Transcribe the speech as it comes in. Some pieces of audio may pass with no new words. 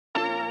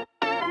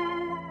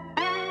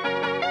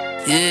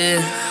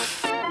Yeah.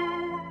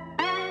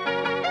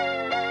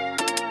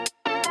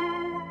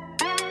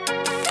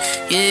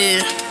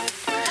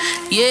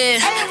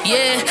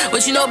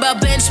 What you know about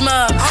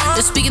Benchmark?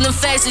 They're speaking the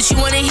facts that you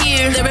wanna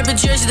hear. They rep a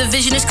jersey, the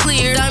vision is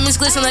clear. Diamonds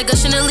glisten like a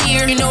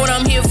chandelier. You know what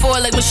I'm here for,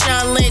 like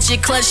Marshawn Lynch.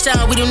 At clutch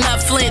time, we do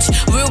not flinch.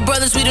 Real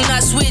brothers, we do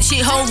not switch.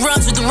 Hit home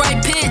runs with the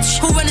right pitch.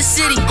 Who run the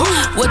city?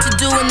 What to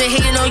do when they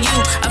hating on you?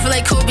 I feel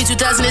like Kobe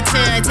 2010.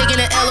 I taking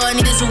an L, all I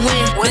need is a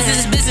win.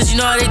 Business is business, you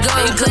know how they go.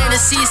 You playing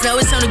the seats, now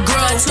it's time to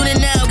grow. Tune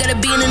in now, gotta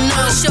be in the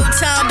know.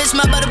 Showtime, bitch,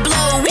 my about to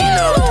blow. We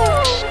know.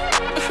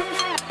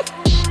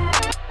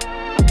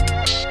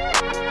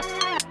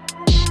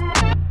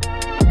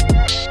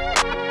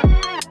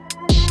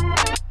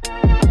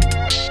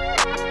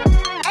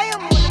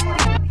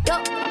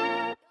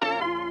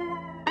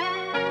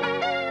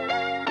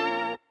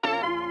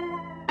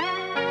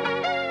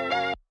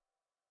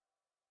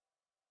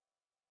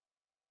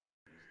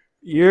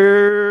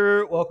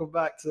 Welcome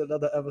back to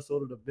another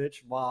episode of the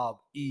Bench Mob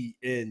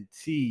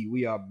ENT.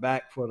 We are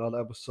back for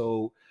another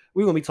episode.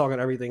 We're going to be talking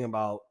everything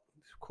about,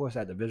 of course,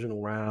 that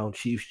divisional round,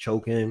 Chiefs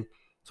choking,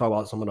 talk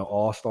about some of the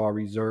all-star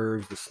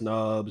reserves, the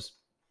snubs,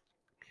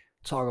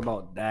 talk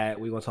about that.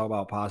 We're going to talk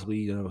about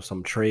possibly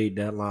some trade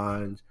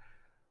deadlines,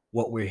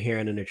 what we're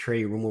hearing in the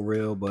trade rumor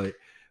reel, but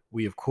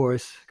we, of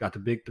course, got the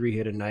big three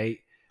here tonight.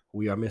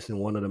 We are missing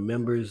one of the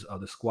members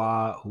of the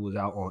squad who was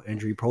out on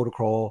injury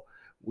protocol.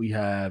 We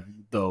have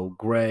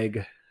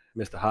Greg,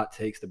 Mr. Hot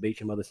Takes, the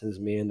Beach and Mother Sins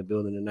me in the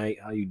building tonight.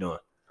 How you doing?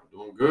 I'm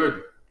doing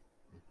good.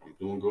 I'm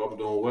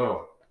doing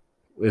well.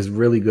 It's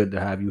really good to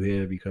have you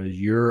here because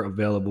you're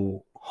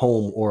available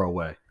home or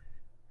away.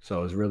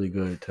 So it's really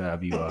good to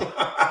have you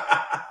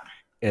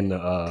in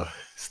the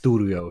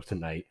studio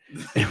tonight.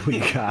 And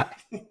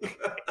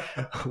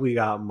we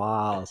got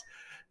Miles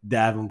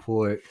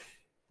Davenport.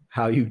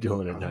 How you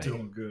doing tonight?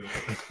 I'm doing good.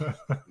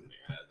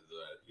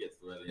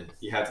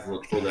 You had to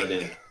throw that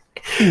in.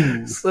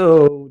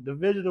 So,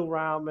 divisional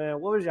round, man.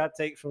 What was y'all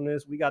take from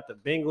this? We got the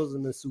Bengals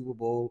in the Super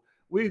Bowl.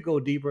 We go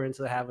deeper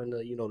into having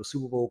the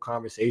Super Bowl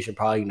conversation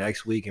probably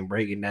next week and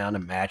breaking down the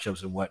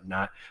matchups and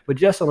whatnot. But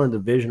just on a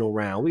divisional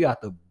round, we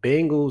got the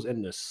Bengals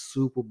in the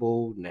Super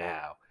Bowl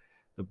now.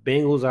 The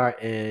Bengals are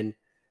in.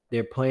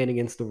 They're playing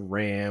against the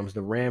Rams.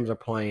 The Rams are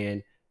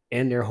playing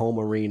in their home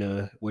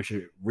arena, which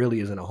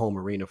really isn't a home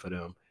arena for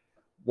them.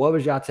 What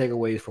was y'all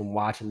takeaways from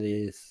watching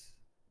these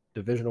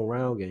divisional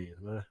round games,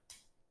 man?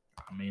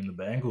 I mean, the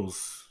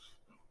Bengals,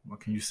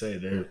 what can you say?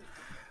 They're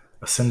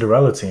a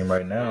Cinderella team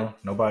right now.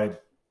 Nobody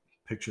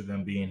pictured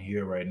them being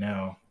here right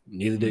now.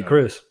 Neither did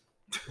Chris.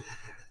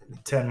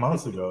 10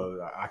 months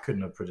ago, I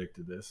couldn't have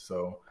predicted this.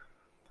 So,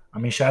 I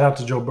mean, shout out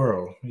to Joe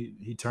Burrow.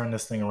 He turned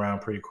this thing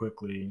around pretty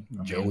quickly.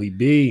 Joey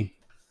B.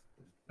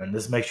 And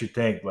this makes you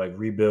think, like,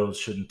 rebuilds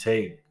shouldn't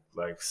take,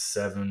 like,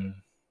 7-8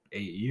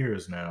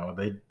 years now.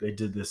 They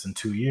did this in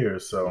 2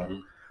 years. So,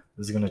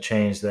 this is going to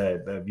change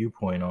that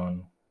viewpoint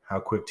on how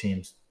quick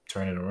teams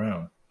turn it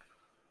around.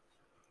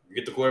 You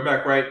get the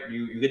quarterback right.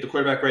 You get the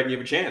quarterback right, and you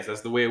have a chance.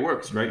 That's the way it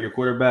works, right? Your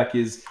quarterback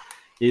is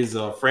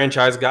a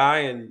franchise guy,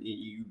 and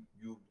you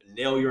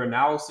nail your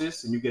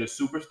analysis, and you get a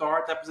superstar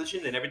at that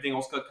position, and everything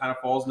else kind of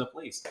falls into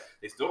place.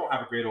 They still don't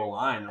have a great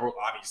O-line.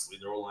 Obviously,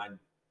 their O-line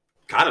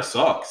kind of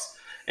sucks,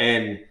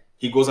 and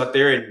he goes out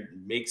there and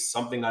makes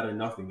something out of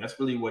nothing. That's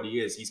really what he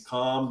is. He's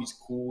calm. He's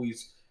cool.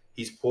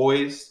 He's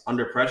poised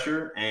under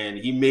pressure, and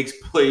he makes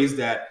plays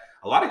that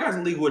a lot of guys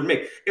in the league wouldn't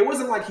make. It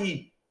wasn't like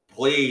he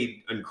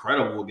played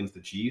incredible against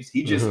the Chiefs.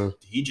 He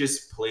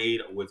just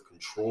played with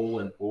control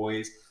and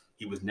poise.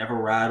 He was never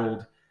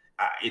rattled.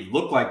 It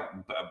looked like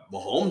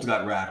Mahomes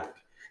got rattled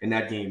in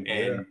that game,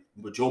 and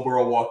but Joe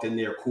Burrow walked in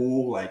there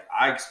cool. Like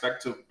I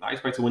expect to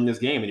win this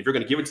game, and if you're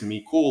going to give it to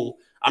me, cool.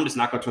 I'm just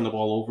not going to turn the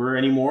ball over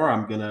anymore.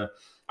 I'm gonna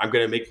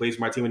make plays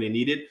for my team when they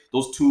need it.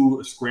 Those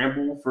two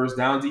scramble first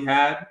downs he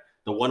had,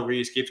 the one where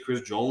he escapes Chris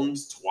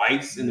Jones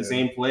twice in the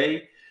same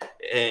play,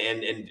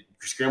 and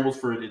scrambles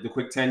for the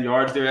quick 10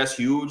 yards there. That's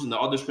huge. And the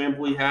other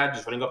scramble he had,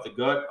 just running up the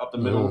gut, up the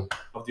middle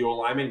of the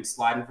O-lineman and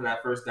sliding for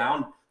that first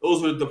down.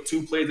 Those were the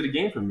two plays of the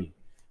game for me,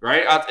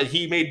 right?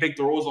 He made big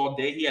throws all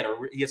day. He had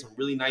some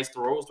really nice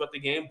throws throughout the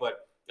game. But,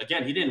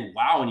 again, he didn't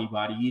wow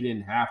anybody. He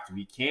didn't have to.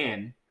 He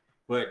can.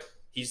 But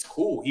he's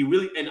cool.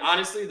 And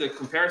honestly, the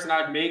comparison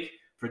I'd make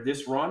for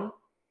this run,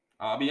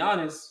 I'll be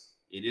honest,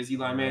 it is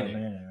Eli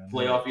Manning.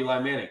 Playoff Eli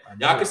Manning.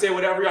 Y'all can say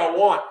whatever y'all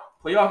want.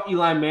 Playoff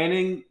Eli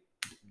Manning,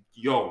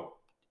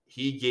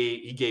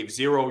 he gave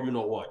zero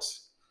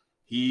you-know-whats.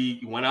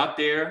 He went out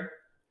there.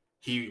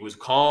 He was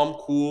calm,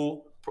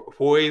 cool,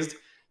 poised.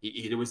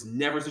 There was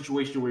never a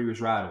situation where he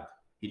was rattled.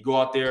 He'd go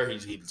out there.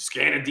 He'd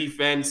scan a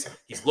defense.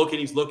 He's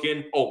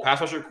looking. Oh,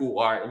 pass rusher, cool.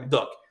 All right, let me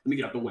duck. Let me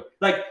get out the way.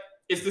 Like,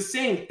 it's the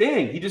same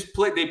thing.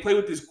 They play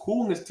with this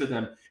coolness to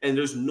them, and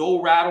there's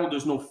no rattle.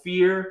 There's no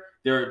fear.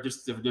 They're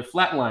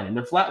flatlining.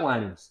 They're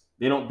flatliners.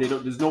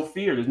 There's no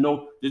fear. They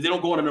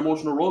don't go on an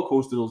emotional roller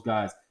coaster, those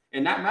guys.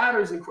 And that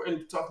matters in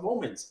tough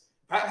moments.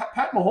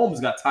 Pat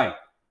Mahomes got tight.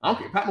 I don't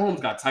care. Pat Mahomes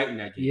got tight in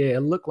that game. Yeah, it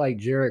looked like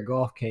Jared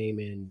Goff came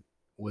in,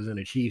 was in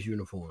a Chiefs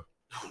uniform.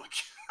 Oh, my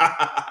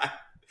God.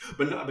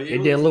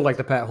 It didn't look like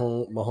the Pat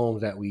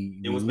Mahomes that we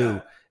knew.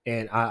 Bad.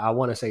 And I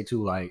want to say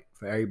too, like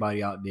for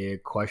everybody out there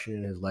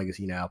questioning his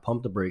legacy now,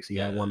 pump the brakes. He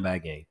had one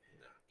bad game.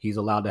 He's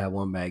allowed to have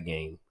one bad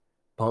game.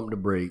 Pump the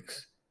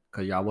brakes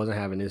because y'all wasn't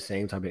having this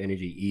same type of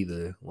energy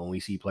either. When we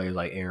see players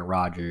like Aaron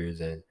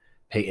Rodgers and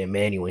Peyton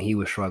Manning when he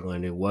was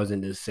struggling, it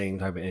wasn't the same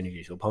type of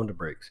energy. So pump the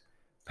brakes.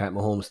 Pat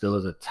Mahomes still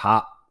is a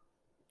top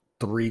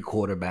 3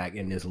 quarterback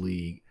in this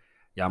league.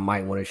 Y'all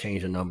might want to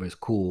change the numbers.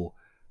 Cool.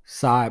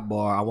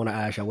 Sidebar, I want to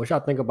ask y'all, what y'all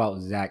think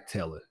about Zach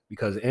Taylor?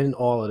 Because in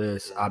all of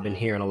this, I've been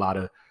hearing a lot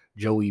of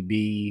Joey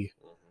B,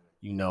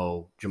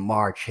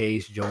 Jamar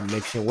Chase, Joe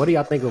Mixon. What do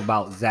y'all think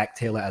about Zach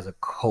Taylor as a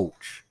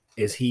coach?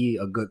 Is he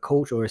a good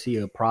coach or is he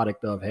a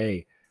product of,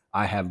 hey,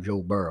 I have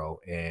Joe Burrow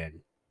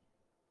and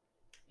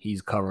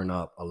he's covering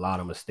up a lot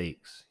of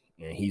mistakes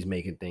and he's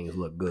making things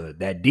look good?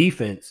 That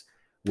defense,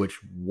 which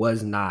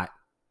was not,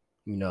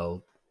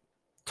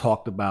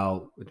 talked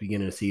about at the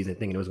beginning of the season,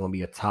 thinking it was going to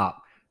be a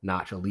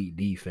top-notch elite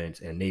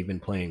defense, and they've been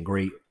playing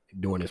great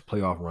during this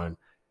playoff run.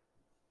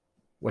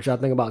 What y'all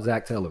think about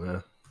Zach Taylor,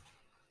 man?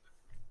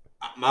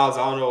 Miles,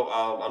 I don't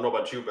know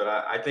about you, but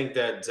I think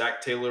that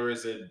Zach Taylor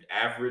is an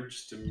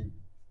average to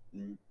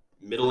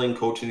middling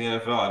coach in the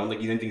NFL. I don't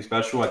think he's anything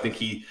special. I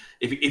think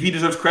if he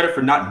deserves credit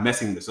for not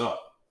messing this up.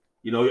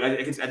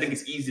 I think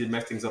it's easy to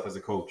mess things up as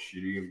a coach.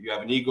 You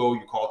have an ego.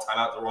 You call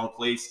timeout the wrong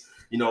place.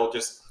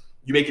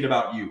 You make it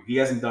about you. He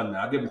hasn't done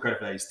that. I'll give him credit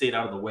for that. He stayed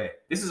out of the way.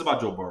 This is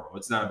about Joe Burrow.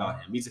 It's not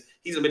about him.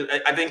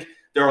 I think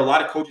there are a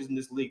lot of coaches in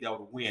this league that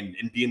would win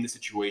and be in this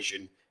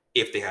situation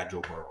if they had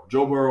Joe Burrow.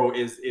 Joe Burrow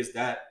is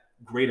that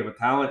great of a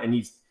talent, and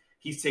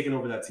he's taken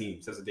over that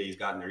team since the day he's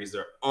gotten there. He's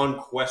their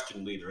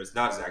unquestioned leader. It's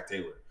not Zach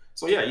Taylor.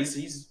 So yeah,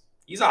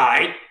 he's all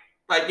right.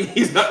 Like,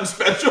 he's nothing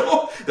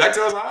special. Zach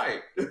Taylor's all right.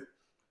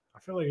 I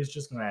feel like it's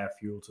just going to add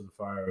fuel to the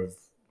fire of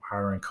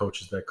hiring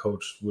coaches that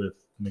coached with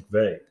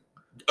McVay.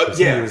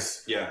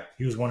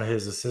 He was one of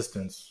his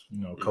assistants,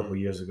 a couple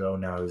years ago.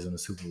 Now he's in the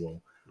Super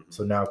Bowl.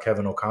 So now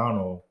Kevin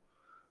O'Connell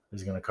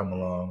is going to come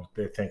along.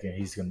 They're thinking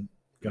he's going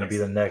to be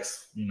the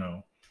next,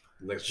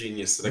 next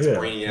genius, the next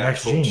brainiac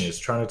next coach. Genius,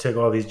 trying to take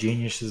all these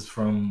geniuses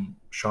from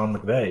Sean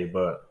McVay,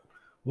 but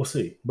we'll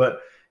see.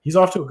 But he's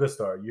off to a good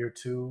start. Year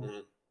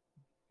 2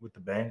 with the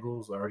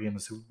Bengals, already in the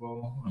Super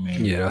Bowl. I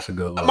mean, yeah, that's a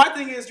good look. My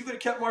thing is, you could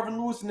have kept Marvin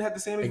Lewis and had the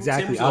same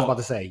exactly. Same I was about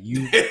to say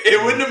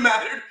it wouldn't have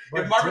mattered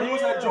if Marvin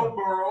Lewis had Joe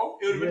Burrow.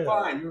 It would have been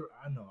fine.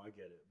 I know, I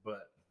get it,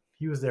 but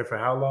he was there for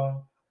how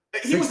long?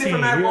 He was there for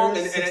that long.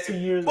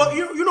 16 years.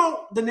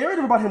 Well, the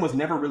narrative about him was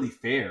never really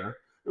fair.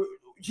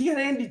 He had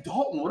Andy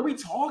Dalton. What are we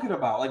talking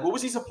about? Like, what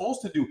was he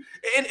supposed to do?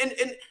 And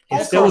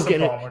still was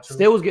getting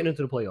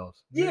into the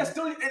playoffs. Yeah,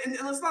 still. And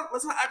let's not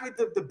act like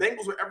the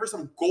Bengals were ever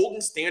some golden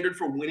standard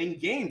for winning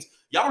games.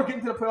 Y'all were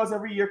getting to the playoffs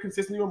every year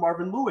consistently with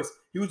Marvin Lewis.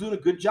 He was doing a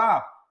good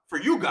job. For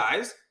you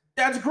guys,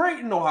 that's great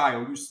in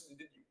Ohio.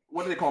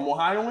 What do they call them,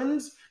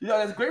 Ohioans?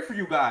 That's great for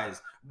you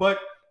guys. But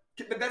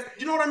that's,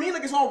 you know what I mean?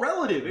 Like, it's all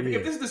relative.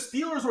 If this is the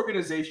Steelers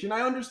organization,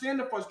 I understand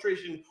the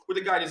frustration with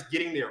the guy just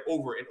getting there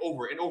over and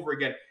over and over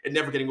again and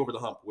never getting over the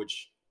hump,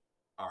 which,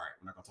 all right,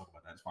 I'm not going to talk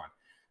about that. It's fine.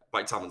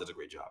 Mike Tomlin does a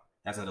great job.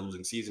 Has had a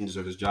losing season,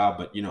 deserves his job,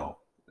 but,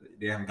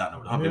 they haven't gotten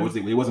over the hump.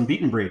 It wasn't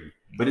beating Brady.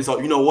 But it's all,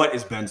 you know what?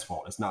 It's Ben's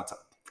fault. It's not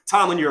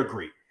Tomlin, you're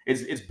great.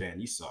 It's Ben.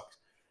 He sucks.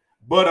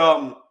 But,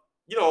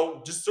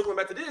 just circling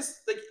back to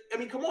this, like, I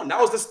mean, come on. That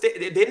was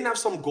they didn't have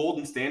some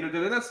golden standard. They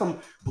didn't have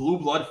some blue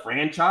blood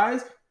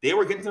franchise. They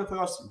were getting to the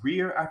playoffs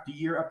year after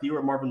year after year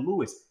with Marvin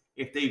Lewis.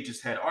 If they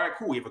just had, all right,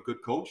 cool, we have a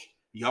good coach.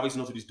 He obviously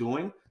knows what he's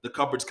doing. The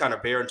cupboard's kind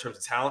of bare in terms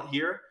of talent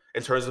here,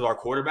 in terms of our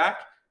quarterback.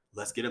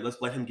 Let's get it.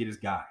 Let's let him get his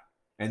guy.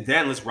 And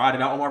then let's ride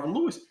it out with Marvin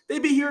Lewis.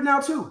 They'd be here now,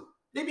 too.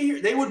 They'd be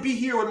here. They would be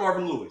here with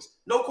Marvin Lewis.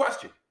 No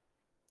question.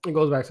 It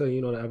goes back to,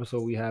 the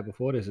episode we had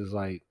before this is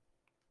like,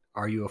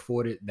 are you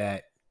afforded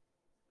that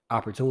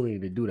opportunity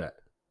to do that?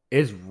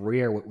 It's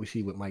rare what we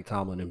see with Mike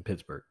Tomlin in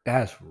Pittsburgh.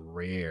 That's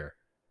rare.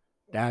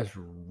 That's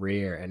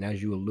rare. And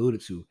as you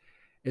alluded to,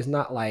 it's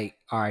not like,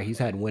 all right, he's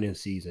had winning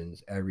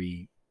seasons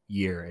every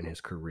year in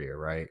his career,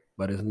 right?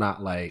 But it's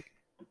not like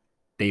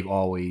they've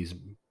always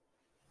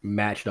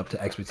matched up to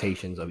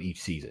expectations of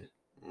each season.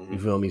 You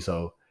feel me?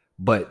 So,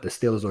 but the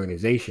Steelers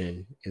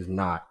organization is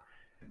not,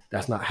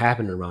 that's not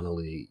happening around the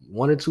league.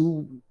 One or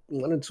two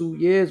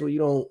years where you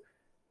don't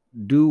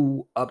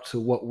do up to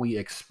what we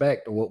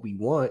expect or what we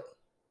want,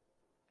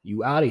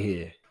 you out of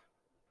here.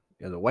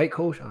 As a white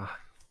coach,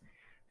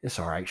 it's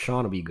all right.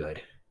 Sean will be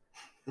good.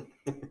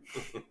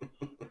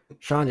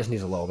 Sean just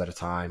needs a little bit of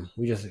time.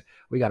 We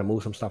got to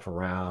move some stuff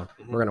around.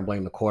 We're going to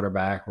blame the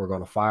quarterback. We're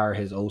going to fire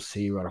his OC.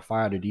 We're going to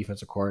fire the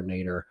defensive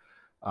coordinator.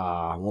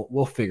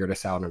 We'll figure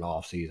this out in the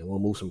offseason. We'll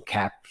move some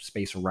cap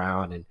space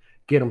around and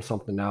get him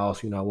something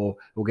else.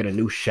 We'll get a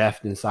new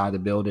chef inside the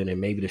building, and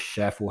maybe the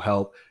chef will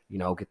help,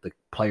 get the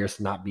players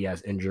to not be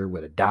as injured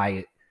with a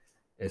diet.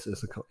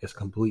 It's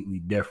completely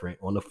different.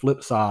 On the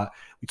flip side,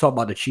 we talk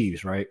about the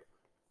Chiefs, right?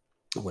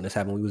 When this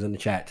happened, we was in the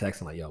chat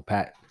texting like, yo,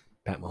 Pat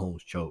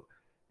Mahomes choked.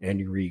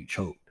 Andy Reid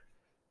choked.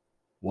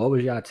 What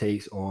was y'all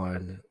takes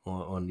on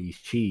these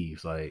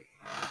Chiefs? Like,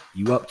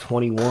 you up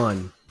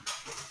 21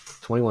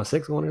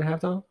 21-6 going into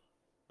halftime?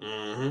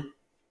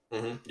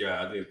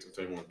 Yeah, I think it's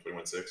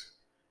 21-6.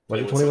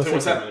 Was it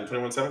 21-7?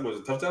 21-7 was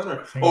it a touchdown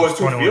or? Oh, it's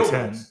 2 field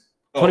goals.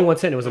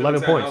 21-10. It was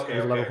 11 points. Okay, it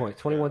was 11 okay.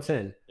 points.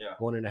 21-10 Yeah.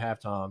 going into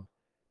halftime.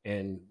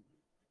 And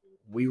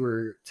we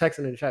were texting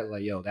in the chat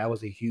like, yo, that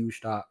was a huge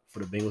stop for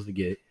the Bengals to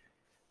get.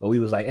 But we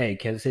was like, hey,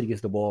 Kansas City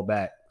gets the ball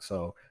back.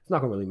 So it's not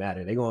going to really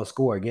matter. They're going to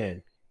score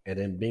again. And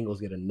then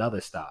Bengals get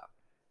another stop.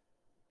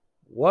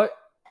 What's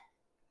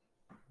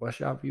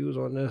your views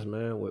on this,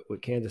 man,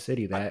 with Kansas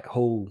City, that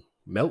whole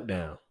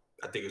meltdown?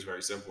 I think it's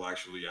very simple,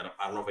 actually. I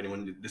don't know if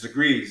anyone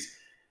disagrees.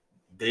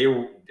 They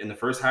were in the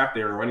first half,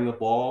 they were running the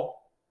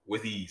ball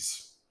with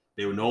ease.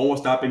 No one was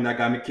stopping that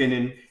guy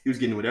McKinnon. He was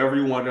getting whatever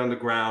he wanted on the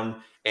ground.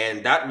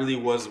 And that really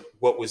was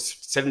what was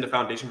setting the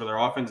foundation for their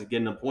offense and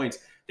getting them points.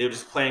 They were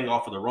just playing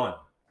off of the run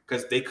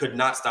because they could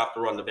not stop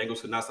the run. The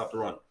Bengals could not stop the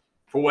run.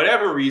 For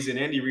whatever reason,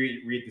 Andy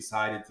Reid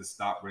decided to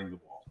stop running the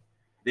ball.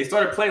 They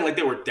started playing like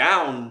they were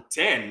down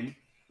 10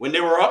 when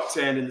they were up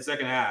 10 in the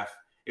second half.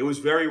 It was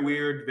very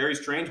weird, very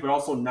strange, but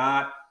also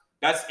not.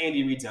 That's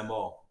Andy Reid's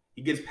MO.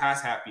 He gets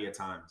pass happy at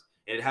times,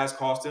 and it has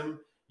cost him.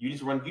 You need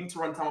to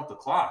run time off the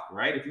clock,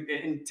 right?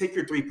 And take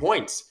your 3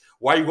 points.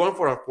 Why are you going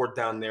for it on fourth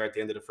down there at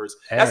the end of the first?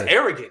 That's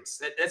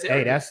arrogance. That's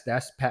arrogance.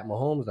 That's Pat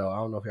Mahomes though. I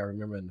don't know if y'all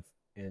remember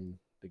in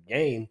the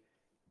game,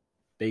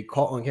 they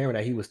caught on camera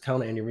that he was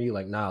telling Andy Reid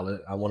like, "Nah,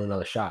 I want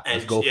another shot.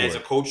 Let's go for it." As a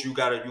coach, you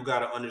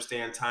gotta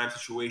understand time,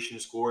 situation,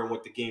 score, and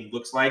what the game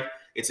looks like.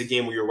 It's a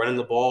game where you're running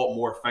the ball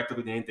more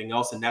effectively than anything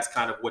else, and that's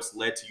kind of what's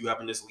led to you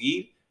having this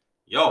lead.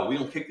 Yo, we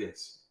don't kick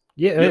this.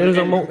 Yeah,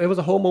 it was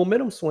a whole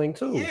momentum swing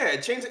too. Yeah,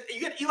 it changed.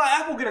 You get Eli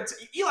Apple.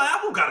 Eli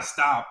Apple got to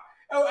stop.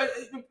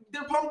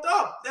 They're pumped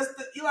up.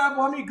 Eli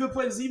Apple. How many good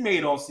plays he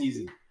made all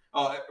season?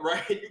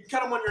 Right, you can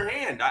count him on your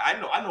hand. I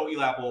know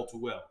Eli Apple all too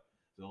well.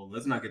 So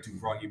let's not get too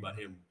froggy about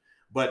him.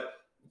 But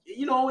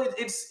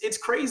it's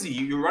crazy.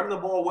 You're running the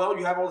ball well.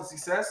 You have all the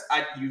success.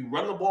 You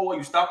run the ball well.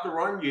 You stop the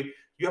run. You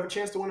have a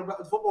chance to win a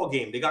football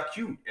game. They got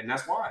cute, and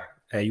that's why.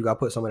 Hey, you got to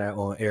put some of that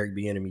on Eric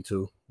Bieniemy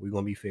too. We're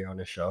gonna be fair on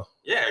this show.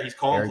 Yeah, he's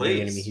calling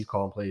plays. Bieniemy, he's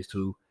calling plays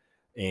too.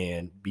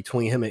 And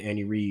between him and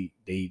Andy Reid,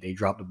 they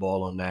dropped the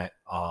ball on that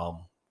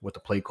with the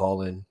play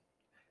calling,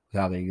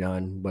 how they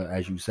done. But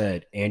as you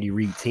said, Andy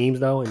Reid teams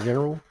though in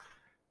general,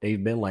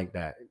 they've been like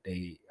that.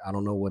 I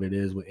don't know what it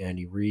is with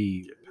Andy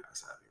Reid.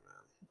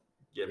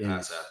 Get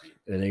pass happy.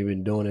 And they've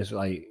been doing this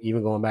like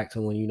even going back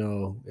to when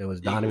it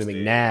was Donovan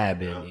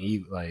McNabb and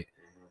he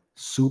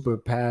super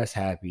pass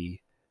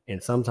happy.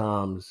 And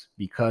sometimes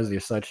because they're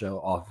such an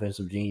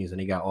offensive genius and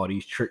they got all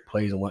these trick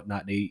plays and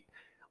whatnot, like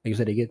you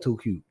said, they get too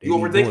cute. You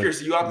overthink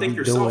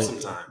yourself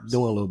sometimes.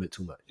 Doing a little bit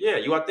too much. Yeah,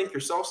 you outthink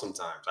yourself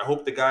sometimes. I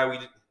hope the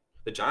guy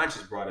the Giants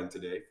just brought in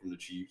today from the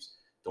Chiefs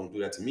don't do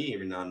that to me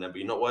every now and then. But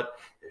you know what?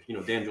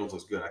 If Dan Jones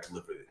looks good, I can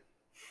live with it.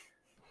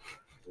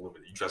 You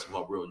dress him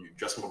up real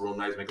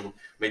nice,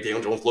 make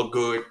Daniel Jones look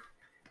good,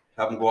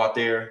 have him go out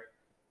there.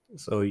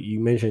 So you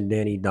mentioned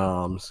Danny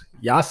Doms.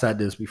 Y'all said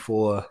this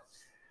before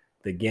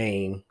the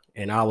game,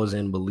 and I was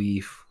in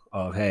belief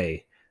of,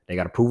 hey, they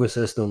got a proven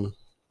system.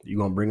 You're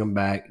gonna bring him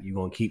back. You're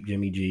gonna keep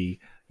Jimmy G.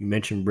 You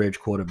mentioned bridge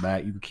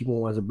quarterback. You can keep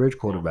him as a bridge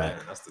quarterback.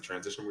 Man, that's the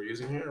transition we're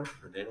using here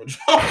for Daniel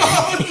Jones.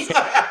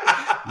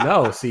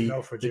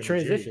 The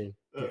transition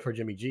for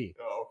Jimmy G.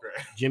 Oh,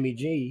 okay. Jimmy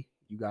G,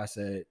 you guys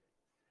said,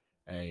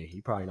 hey,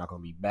 he probably not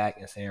going to be back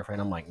in San Fran.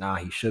 I'm like, nah,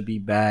 he should be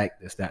back.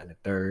 This, that, and the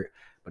third.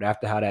 But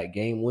after how that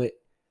game went,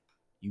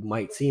 you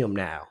might see him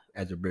now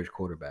as a bridge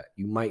quarterback.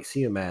 You might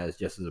see him as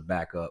just as a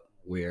backup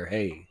where,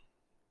 hey,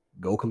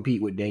 go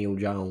compete with Daniel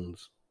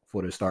Jones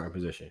for the starting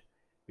position.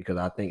 Because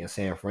I think in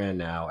San Fran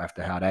now,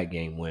 after how that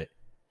game went,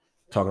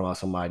 talking about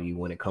somebody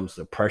when it comes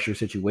to pressure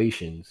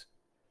situations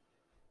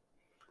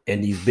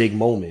and these big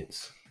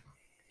moments,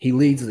 he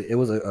leads. It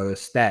was a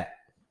stat.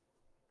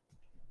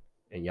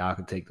 And y'all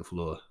can take the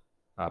floor.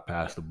 I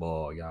pass the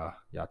ball.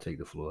 Y'all take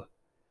the floor.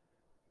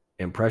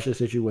 In pressure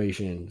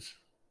situations,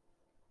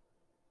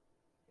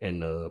 in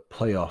the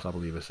playoffs, I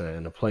believe it said,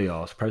 in the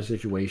playoffs, pressure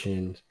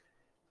situations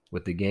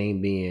with the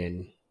game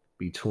being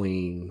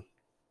between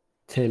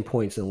 10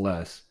 points and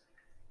less,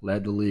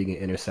 led the league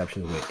in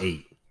interceptions with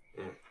 8.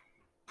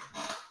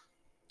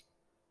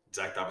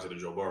 Exact opposite of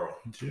Joe Burrow.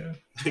 Yeah.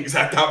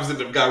 Exact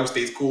opposite of the guy who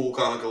stays cool,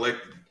 calm, and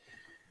collected.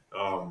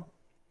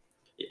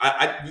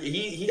 I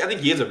think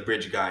he is a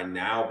bridge guy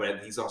now,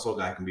 but he's also a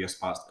guy who can be a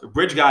spot.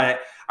 Bridge guy.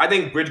 I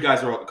think bridge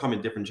guys are come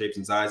in different shapes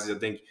and sizes. I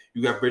think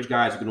you got bridge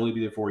guys who can only be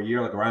there for a year,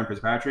 like Ryan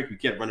Fitzpatrick. You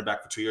can't run it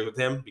back for 2 years with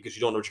him because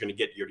you don't know what you're going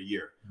to get year to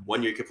year.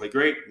 1 year you could play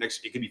great.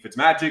 Next it could be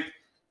Fitzmagic.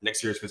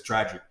 Next year it's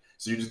Fitztragic.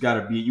 So you just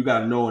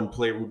gotta know and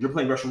play. You're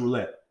playing Russian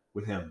roulette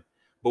with him.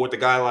 But with a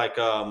guy like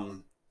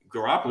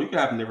Garoppolo, you could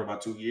have him there for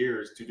about 2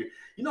 years.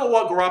 You know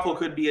what Garoppolo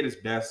could be at his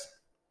best?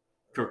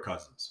 Kirk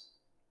Cousins.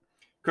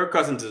 Kirk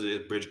Cousins is a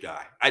bridge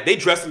guy. They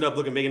dressed him up,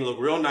 making it look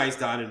real nice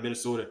down in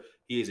Minnesota.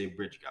 He is a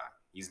bridge guy.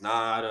 He's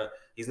not a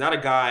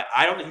guy.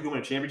 I don't think you can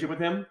win a championship with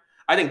him.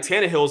 I think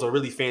Tannehill's a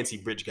really fancy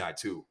bridge guy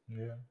too.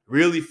 Yeah,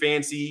 really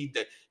fancy.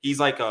 He's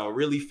like a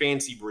really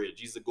fancy bridge.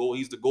 He's the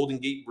Golden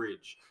Gate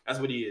Bridge. That's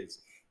what he is.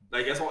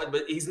 Like that's all.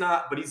 But he's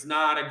not. But he's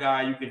not a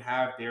guy you can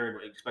have there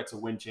and expect to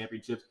win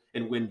championships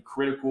and win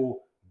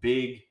critical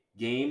big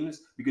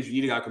games because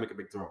you need a guy who can make a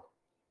big throw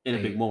in a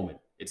big moment.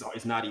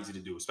 It's not easy to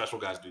do. Special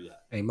guys do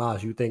that. Hey,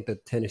 Miles, you think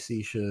that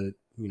Tennessee should,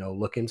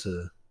 look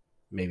into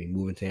maybe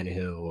moving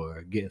Tannehill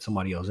or getting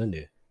somebody else in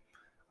there?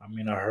 I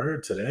mean, I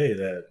heard today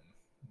that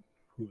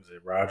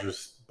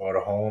Rodgers bought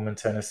a home in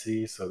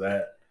Tennessee, so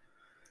that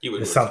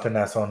is something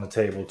that's on the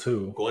table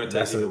too. Going to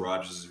Tennessee for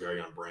Rodgers is very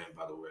on brand,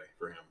 by the way,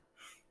 for him.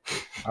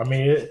 I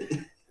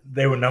mean,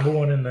 they were number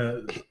one in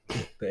the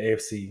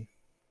AFC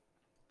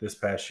this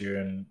past year,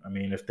 and I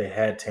mean, if they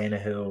had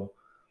Tannehill,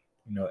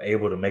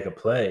 able to make a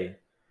play,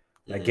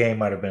 that game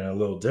might have been a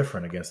little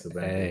different against the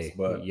Bengals. Hey,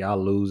 but y'all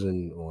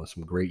losing on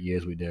some great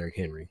years with Derrick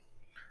Henry.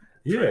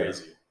 Yeah,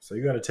 crazy. So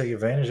you got to take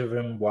advantage of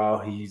him while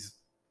he's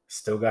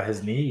still got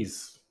his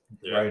knees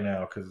right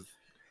now. Because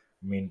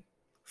I mean,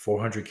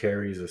 400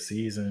 carries a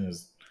season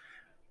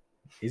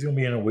he's going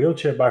to be in a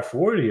wheelchair by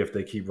 40 if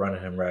they keep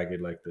running him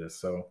ragged like this.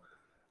 So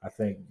I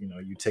think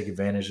you take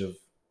advantage of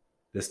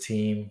this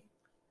team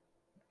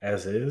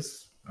as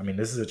is. I mean,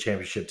 this is a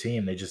championship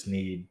team. They just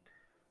need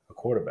a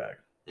quarterback.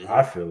 Mm-hmm.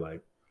 I feel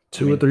like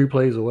 2 or 3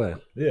 plays away.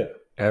 Yeah.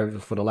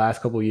 For the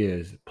last couple of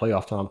years,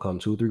 playoff time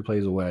comes 2 or 3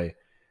 plays away.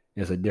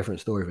 It's a different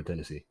story for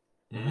Tennessee.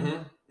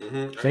 Mm-hmm.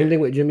 Mm-hmm. Same thing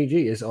with Jimmy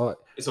G. It's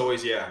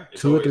always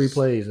 2 or 3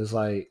 plays. It's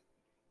like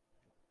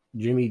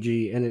Jimmy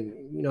G, and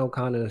then,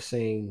 kind of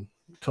same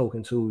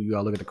token too. You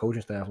gotta look at the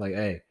coaching staff. Like,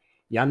 hey,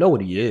 y'all know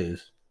what he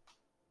is.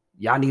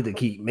 Y'all need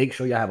to make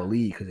sure y'all have a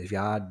lead, because if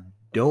y'all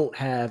don't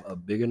have a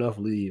big enough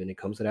lead when it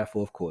comes to that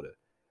fourth quarter,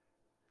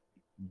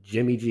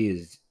 Jimmy G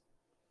is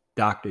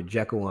Dr.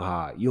 Jekyll and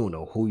Hyde. You don't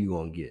know who you're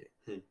gonna get.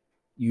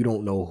 You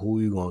don't know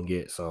who you're gonna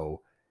get.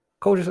 So,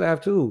 coaching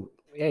staff too.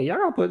 Hey,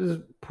 y'all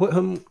gotta put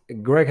him.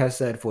 Greg has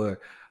said for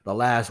the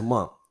last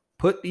month,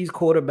 put these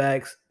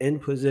quarterbacks in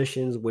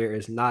positions where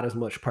it's not as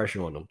much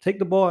pressure on them. Take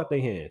the ball out their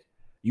hands.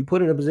 You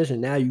put in a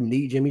position now you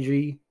need Jimmy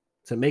G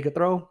to make a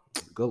throw.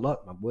 Good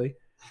luck, my boy.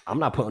 I'm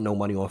not putting no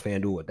money on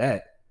FanDuel with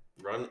that.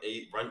 Run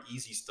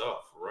easy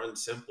stuff. Run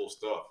simple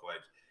stuff.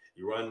 Like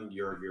you run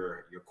your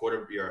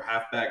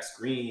halfback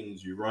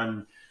screens. You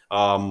run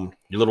your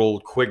little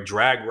quick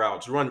drag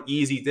routes. You run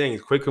easy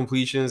things, quick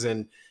completions,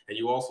 and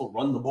you also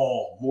run the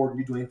ball more than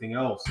you do anything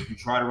else. If you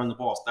try to run the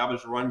ball,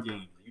 establish a run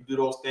game. You do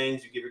those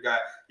things, you give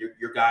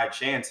your guy a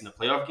chance in the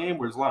playoff game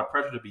where there's a lot of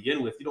pressure to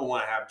begin with. You don't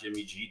want to have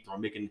Jimmy G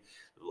making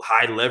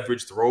high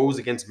leverage throws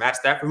against Matt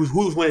Stafford.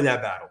 Who's winning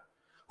that battle?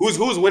 Who's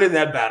winning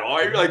that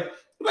battle? You're like,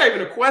 it's not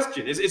even a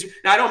question.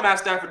 Now I know Matt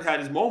Stafford had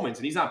his moments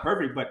and he's not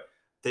perfect, but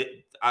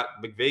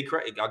McVay,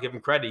 I'll give him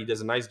credit. He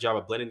does a nice job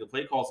of blending the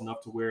play calls enough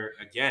to where,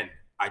 again,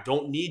 I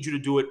don't need you to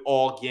do it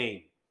all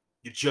game.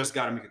 You just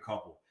got to make a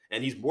couple.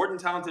 And he's more than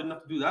talented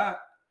enough to do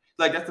that.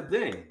 Like, that's the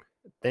thing.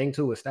 Thing,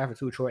 too, with Stafford,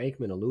 too, Troy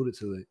Aikman alluded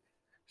to it.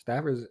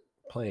 Stafford's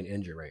playing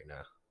injured right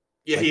now.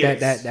 Yeah, like he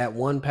is. That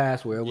one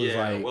pass where it was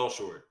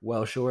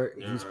well short.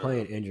 He's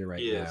playing injured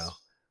right now.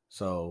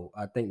 So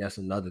I think that's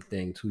another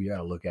thing, too, you got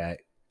to look at.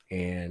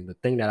 And the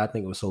thing that I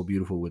think was so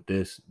beautiful with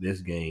this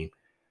game,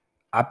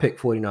 I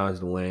picked 49ers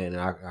to win, and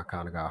I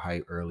kind of got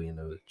hyped early in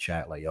the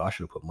chat. Like, yo, I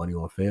should have put money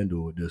on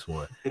FanDuel with this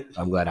one.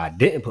 I'm glad I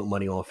didn't put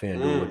money on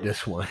FanDuel with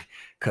this one,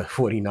 because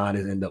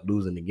 49ers end up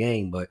losing the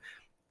game. But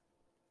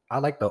I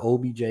like the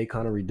OBJ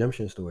kind of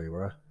redemption story,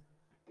 bro.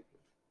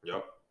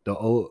 Yep. The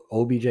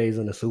OBJ's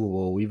in the Super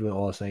Bowl. We've been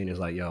all saying is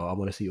like, yo, I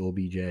want to see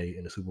OBJ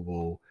in the Super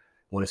Bowl.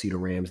 Want to see the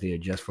Rams there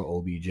just for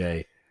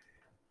OBJ.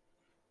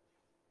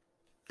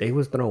 They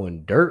was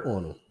throwing dirt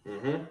on him.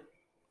 Mm-hmm.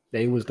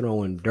 They was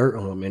throwing dirt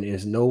on him, and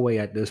there's no way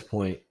at this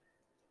point.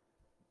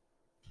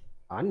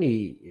 I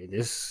need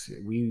this.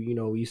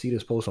 We see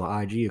this post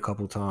on IG a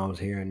couple times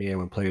here and there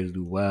when players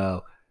do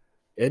well.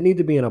 It need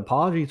to be an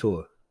apology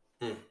tour.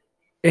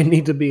 It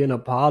need to be an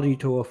apology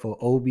tour for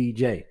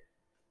OBJ.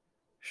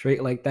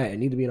 Straight like that. It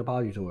need to be an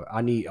apology tour.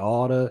 I need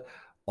all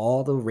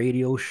the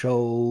radio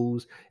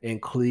shows in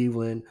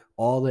Cleveland,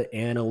 all the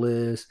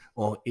analysts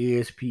on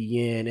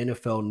ESPN,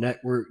 NFL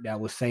Network that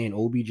was saying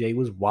OBJ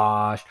was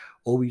washed,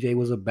 OBJ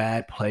was a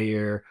bad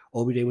player,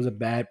 OBJ was a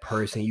bad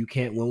person. You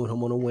can't win with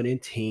him on a winning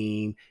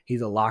team.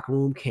 He's a locker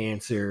room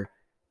cancer.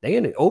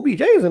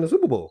 OBJ is in the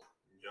Super Bowl.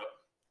 Yep.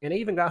 And they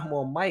even got him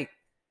on mic.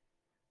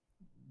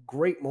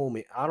 Great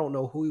moment. I don't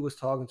know who he was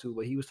talking to,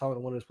 but he was talking to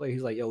one of his players.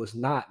 He's like, yo, it's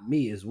not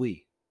me, it's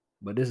we.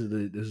 But this is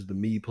the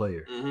me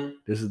player. Mm-hmm.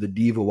 This is the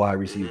diva wide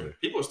receiver. Mm-hmm.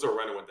 People are still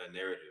running with that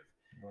narrative,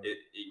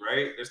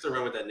 right? They're still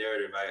running with that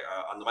narrative.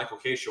 On the Michael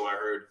K show, I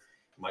heard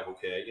Michael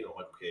K,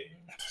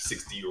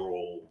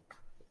 60-year-old,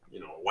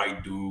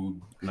 white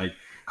dude, like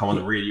come on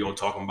the radio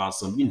talking about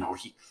some,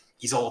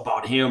 he's all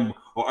about him.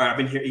 Or I've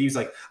been hearing, he's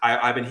like,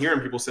 I've been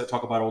hearing people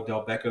talk about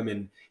Odell Beckham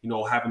and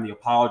having the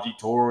apology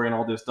tour and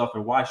all this stuff.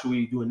 And why should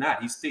we be doing that?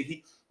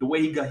 The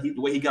way he got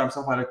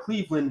himself out of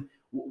Cleveland.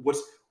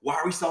 Why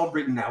are we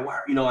celebrating that?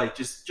 Why,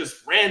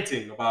 just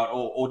ranting about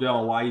Odell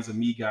and why he's a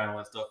me guy and all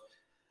that stuff.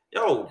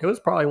 Yo, it was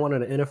probably one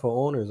of the NFL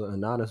owners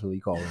anonymously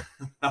calling.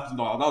 that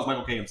was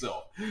Michael K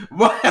himself.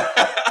 But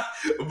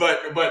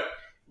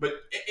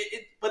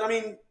I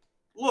mean,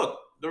 look,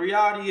 the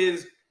reality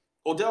is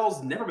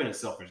Odell's never been a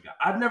selfish guy.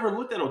 I've never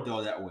looked at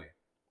Odell that way.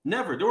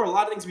 Never. There were a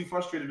lot of things to be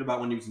frustrated about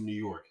when he was in New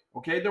York.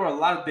 Okay, there were a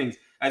lot of things.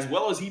 As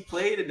well as he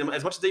played, and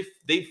as much as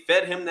they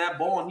fed him that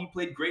ball and he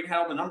played great, had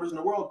all the numbers in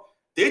the world,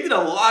 they did a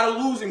lot of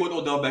losing with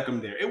Odell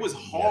Beckham there. It was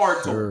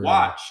hard to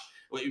watch.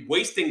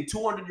 Wasting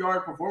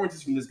 200-yard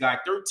performances from this guy,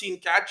 13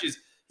 catches,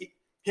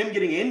 him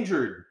getting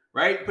injured,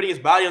 right? Putting his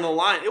body on the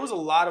line. It was a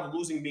lot of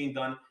losing being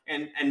done.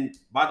 And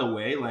by the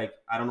way, like,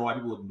 I don't know why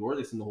people ignore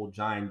this in the whole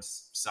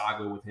Giants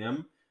saga with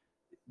him.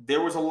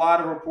 There was a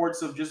lot of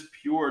reports of just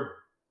pure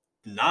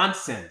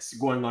nonsense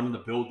going on in the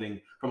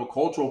building from a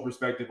cultural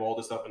perspective, all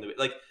this stuff.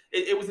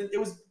 It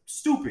was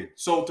stupid.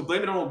 So to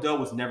blame it on Odell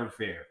was never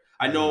fair.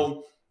 I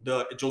know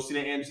the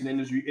Josina Anderson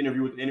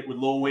interview with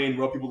Lil Wayne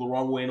rubbed people the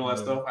wrong way and all that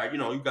stuff.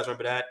 You guys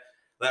remember that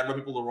rubbed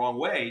people the wrong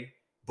way.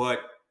 But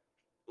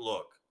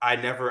look,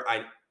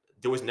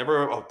 there was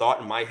never a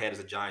thought in my head as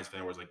a Giants fan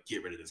where I was like,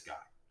 get rid of this guy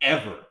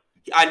ever.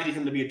 I needed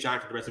him to be a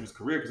Giant for the rest of his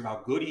career because of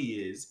how good he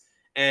is.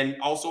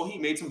 And also, he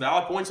made some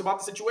valid points about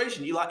the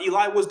situation.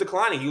 Eli was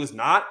declining. He was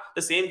not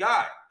the same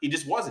guy. He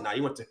just wasn't. Now,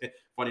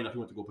 funny enough, he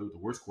went to go play with the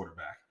worst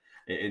quarterback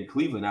in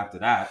Cleveland after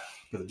that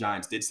because the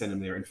Giants did send him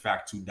there, in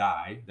fact, to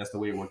die. That's the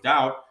way it worked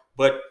out.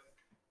 But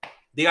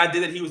the idea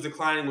that he was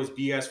declining was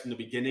BS from the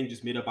beginning,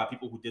 just made up by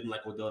people who didn't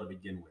like Odell to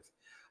begin with.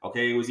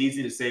 Okay, it was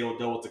easy to say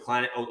Odell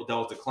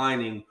was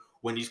declining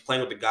when he's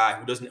playing with a guy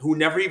who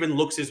never even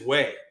looks his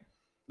way.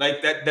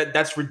 Like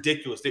that's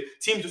ridiculous. The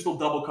teams are still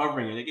double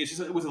covering it.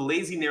 It was a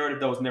lazy narrative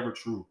that was never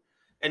true.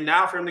 And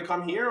now for him to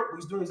come here,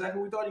 he's doing exactly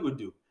what we thought he would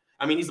do.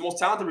 I mean, he's the most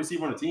talented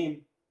receiver on the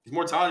team. He's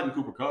more talented than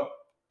Cooper Kupp.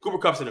 Cooper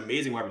Kupp's an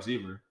amazing wide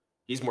receiver.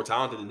 He's more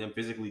talented than him,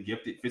 physically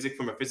gifted.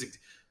 From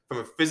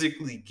a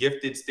physically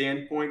gifted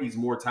standpoint, he's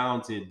more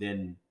talented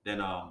than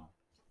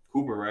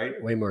Cooper,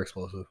 right? Way more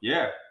explosive.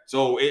 Yeah.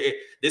 So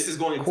this is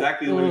going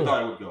exactly the way we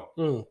thought it would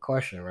go.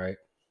 Question, right?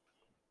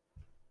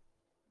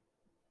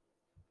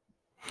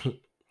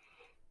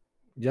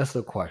 Just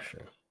a question.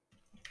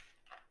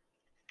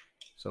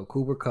 So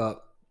Cooper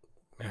Kupp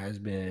has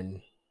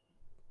been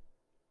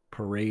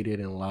paraded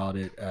and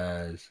lauded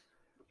as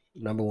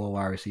number one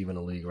wide receiver in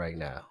the league right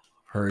now.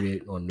 Heard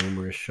it on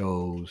numerous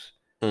shows.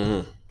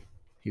 Mm-hmm.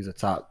 He's a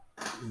top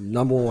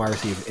number one wide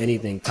receiver,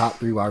 anything, top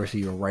 3 wide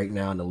receiver right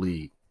now in the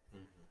league.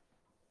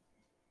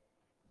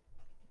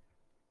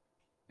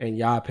 In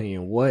y'all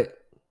opinion, what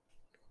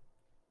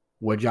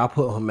would y'all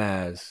put him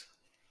as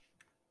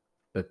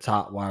the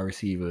top wide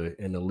receiver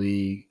in the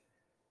league?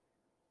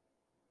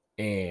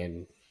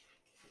 And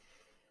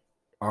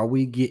are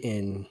we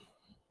getting,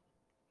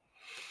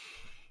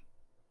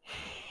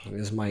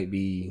 this might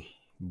be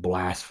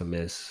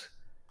blasphemous,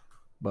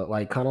 but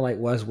kind of like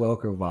Wes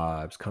Welker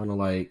vibes, kind of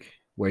like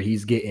where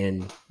he's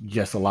getting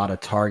just a lot of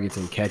targets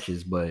and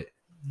catches, but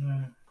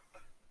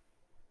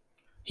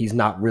he's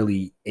not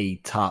really a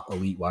top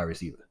elite wide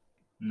receiver.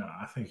 No,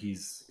 I think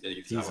he's elite.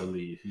 I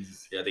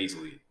think he's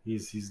elite.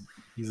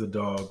 He's a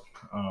dog.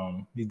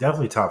 He's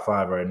definitely top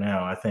 5 right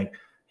now. I think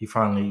he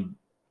finally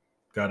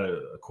got a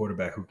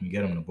quarterback who can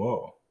get him the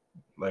ball.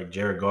 Like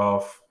Jared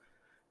Goff,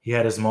 he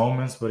had his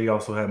moments, but he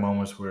also had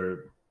moments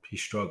where he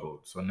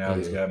struggled. So now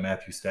he's got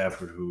Matthew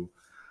Stafford, who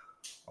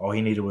all he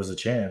needed was a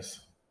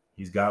chance.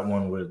 He's got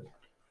one with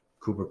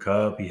Cooper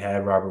Kupp. He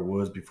had Robert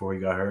Woods before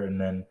he got hurt,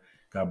 and then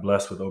got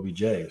blessed with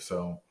OBJ.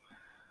 So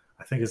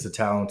I think it's a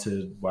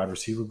talented wide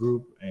receiver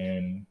group,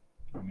 and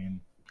I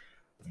mean,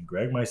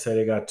 Greg might say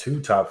they got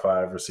 2 top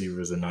 5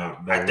 receivers in that.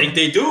 I think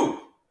they do. Okay.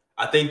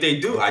 I think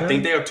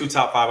they have 2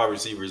 top 5 wide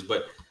receivers,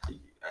 but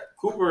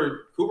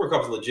Cooper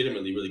Kupp's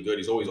legitimately really good.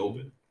 He's always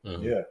open.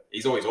 Mm-hmm. Yeah,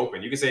 he's always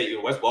open. You can say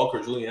Wes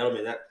Welker, Julian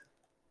Edelman, that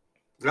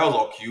was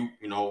all cute.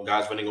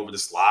 Guys running over the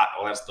slot,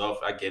 all that stuff.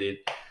 I get it,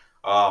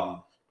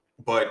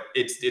 but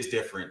it's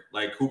different.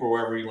 Like Cooper,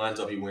 wherever he lines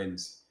up, he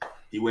wins.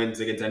 He wins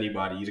against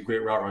anybody. He's a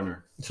great route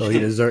runner. So he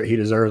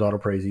deserves all the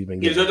praise he's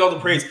been getting. He deserves all the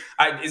praise.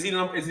 Is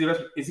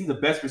he the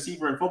best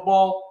receiver in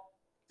football?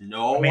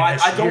 No, I mean,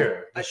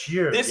 this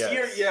year,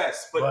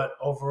 yes. But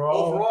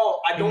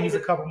overall, I don't need a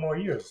couple more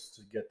years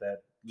to get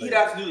that. He'd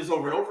have to do this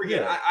over and over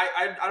again. Yeah.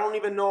 I don't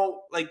even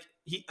know. Like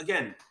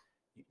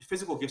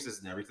physical gifts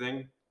isn't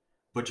everything,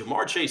 but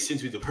Jamar Chase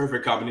seems to be the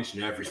perfect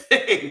combination of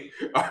everything.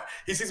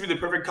 He seems to be the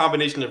perfect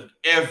combination of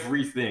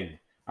everything.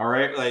 All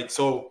right,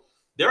 so.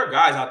 There are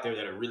guys out there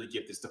that are really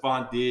gifted.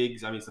 Stephon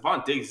Diggs. I mean,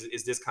 Stephon Diggs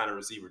is this kind of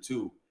receiver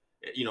too.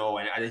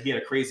 And he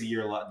had a crazy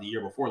year the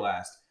year before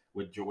last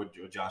with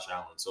Josh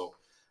Allen. So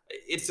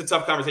it's a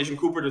tough conversation.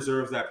 Cooper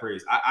deserves that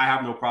praise. I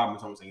have no problem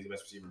with someone saying he's the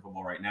best receiver in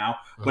football right now.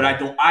 But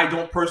I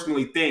don't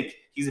personally think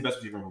he's the best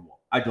receiver in football.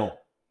 I do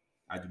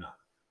not.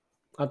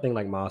 I think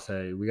like Miles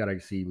said, we got to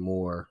see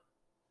more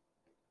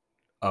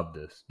of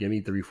this. Give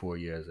me 3-4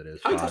 years of this.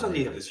 How many touchdowns did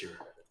he have this year?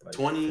 Like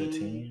 20?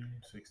 15,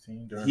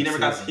 16. He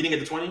didn't get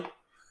to 20?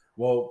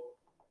 Well,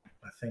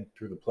 I think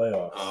through the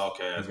playoffs. Oh,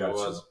 okay. He got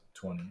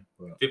 20.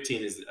 But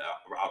 15 is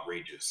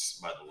outrageous,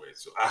 by the way.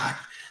 So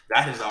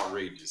that is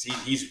outrageous.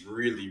 He's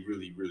really,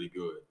 really, really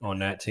good. On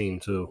that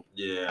team, too.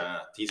 Yeah,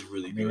 he's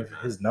really good.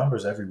 His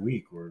numbers every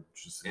week were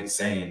just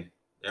insane.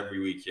 Every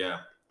week, yeah.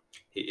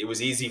 it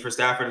was easy for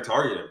Stafford to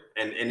target him.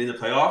 And in the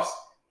playoffs,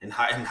 in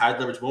high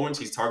leverage moments,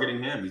 he's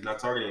targeting him. He's not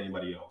targeting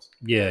anybody else.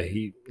 Yeah,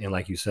 and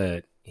like you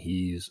said,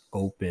 he's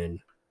open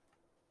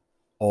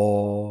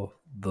all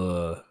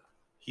the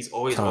He's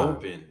always time.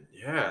 open.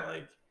 Yeah,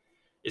 like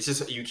it's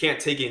just you can't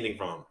take anything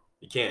from him.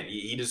 You can't.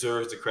 He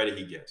deserves the credit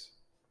he gets.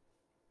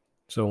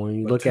 So when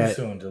you But look too at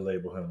soon to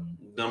label him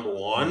Number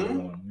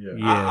one. Yeah.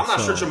 I'm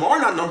not sure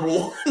Jamar not number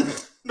one.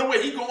 No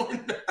way he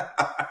going.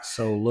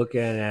 So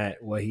looking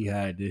at what he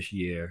had this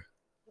year,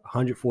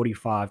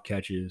 145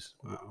 catches,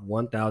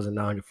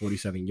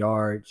 1,947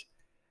 yards,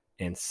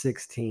 and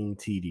 16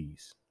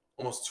 TDs.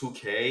 Almost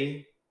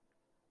 2K.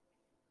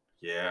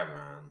 Yeah,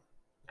 man.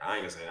 I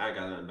ain't gonna say. I ain't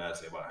got nothing bad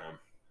to say about him.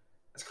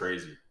 That's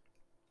crazy.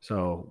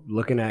 So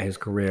looking at his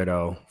career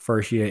though,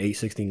 first year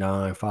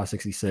 869,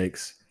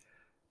 566,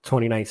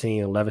 2019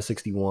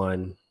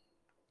 1161,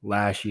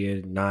 last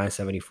year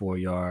 974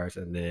 yards,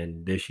 and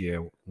then this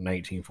year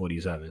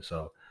 1947.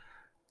 So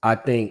I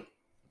think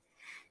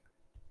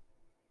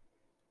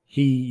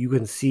you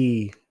can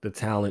see the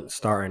talent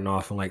starting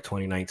off in like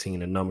 2019.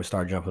 The numbers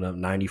start jumping up,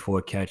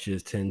 94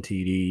 catches, 10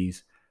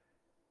 TDs.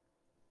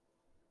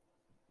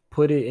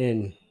 Put it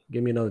in,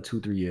 give me another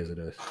 2-3 years of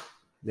this.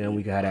 Then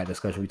we can have that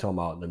discussion. We talking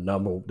about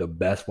the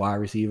best wide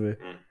receiver.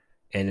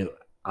 And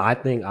I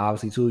think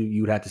obviously too,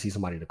 you'd have to see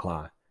somebody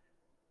decline.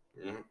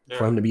 Yeah.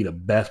 For him to be the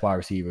best wide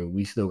receiver,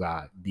 we still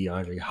got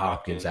DeAndre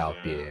Hopkins out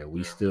there.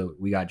 We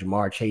got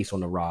Jamar Chase on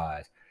the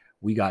rise.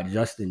 We got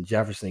Justin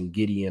Jefferson,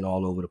 Gideon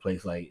all over the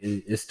place. Like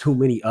it's too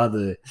many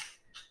other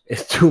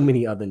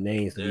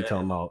names to be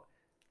talking about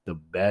the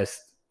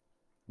best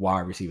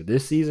wide receiver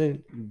this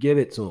season. Give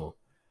it to him.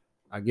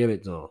 I give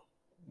it to him.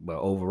 But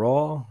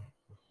overall,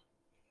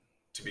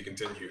 to be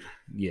continued.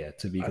 Yeah,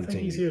 to be I continued.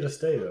 think he's here to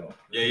stay though.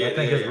 Yeah. I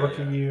think his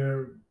rookie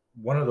year,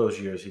 one of those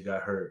years he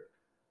got hurt.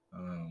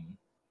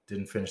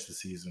 Didn't finish the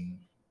season.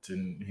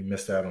 He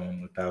missed out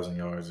on 1,000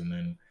 yards, and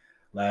then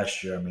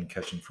last year,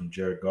 catching from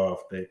Jared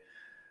Goff,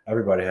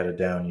 everybody had a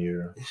down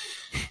year.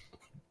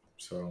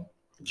 So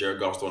Jared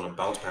Goff's throwing them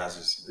bounce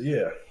passes.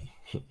 Yeah,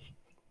 it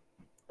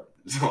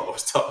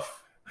was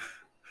tough.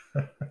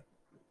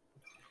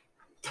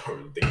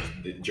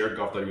 Jared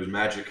Goff thought he was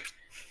magic.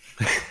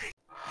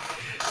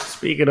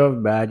 Speaking of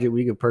magic,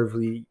 we could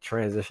perfectly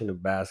transition to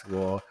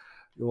basketball.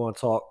 You want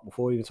to talk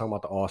before we even talk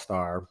about the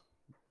All-Star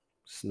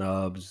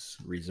snubs,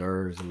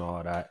 reserves, and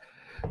all that.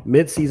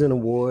 Mid-season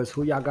awards.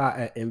 Who y'all got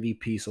at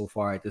MVP so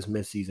far at this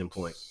mid-season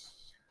point?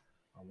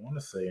 I want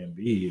to say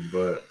Embiid,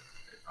 but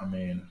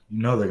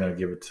they're gonna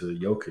give it to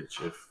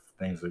Jokic if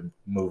things are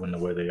moving the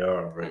way they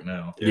are right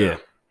now. Yeah.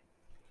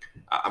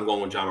 I'm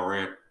going with John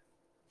Morant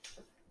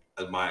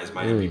as my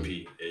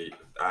MVP.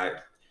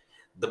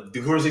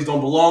 The Grizzlies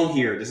don't belong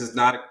here. They're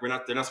not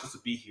supposed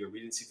to be here. We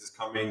didn't see this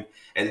coming,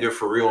 and they're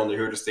for real, and they're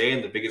here to stay.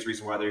 And the biggest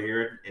reason why they're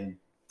here and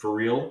for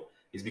real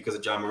is because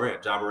of John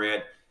Morant. John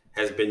Morant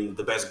has been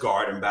the best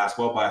guard in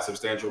basketball by a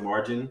substantial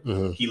margin.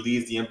 Mm-hmm. He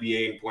leads the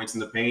NBA in points in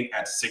the paint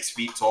at 6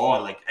 feet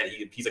tall, and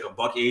he's like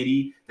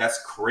 $180.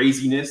 That's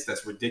craziness.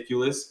 That's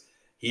ridiculous.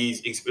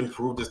 He's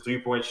improved his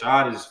 3-point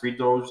shot, his free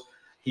throws.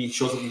 He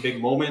shows up in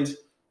big moments,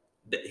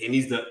 and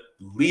he's the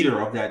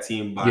leader of that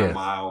team by a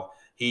mile.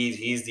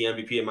 He's the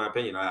MVP in my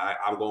opinion.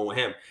 I'm going with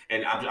him,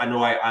 and I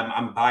know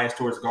I'm biased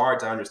towards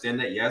guards. I understand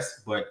that,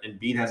 yes, but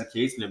Embiid has a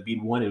case, and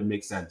Embiid won. It would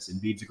make sense.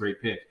 Embiid's a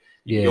great pick.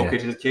 Yeah.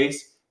 Jokic has a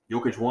case.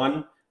 Jokic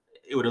won.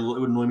 It would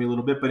annoy me a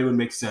little bit, but it would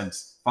make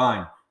sense.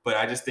 Fine. But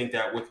I just think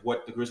that with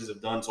what the Grizzlies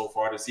have done so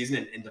far this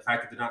season, and the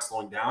fact that they're not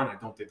slowing down, I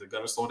don't think they're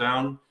gonna slow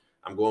down.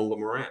 I'm going with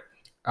Morant.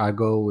 I'll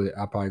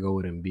probably go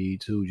with Embiid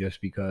too, just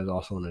because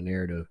also in the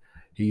narrative,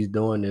 he's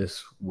doing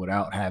this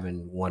without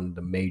having one of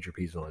the major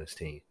pieces on his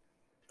team.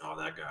 Oh,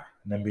 that guy.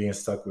 And then being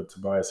stuck with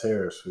Tobias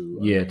Harris, who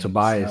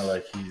Tobias. It's not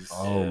like he's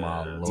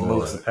my he lord,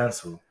 moves the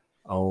pencil.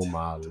 Oh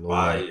my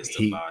lord!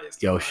 Tobias.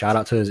 Shout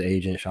out to his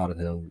agent. Shout out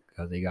to him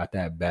because they got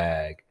that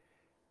bag.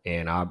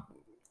 And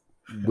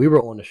we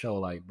were on the show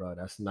like, bro,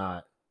 that's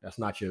not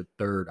your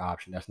third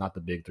option. That's not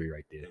the big three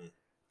right there.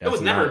 It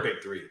was never a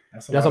big three.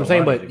 That's what I'm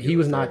saying. But he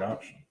was not.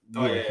 Option.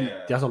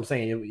 That's what I'm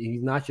saying.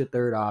 He's not your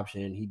third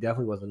option. He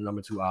definitely was the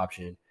number 2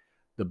 option.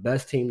 The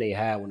best team they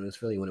had when it was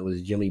Philly, when it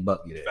was Jimmy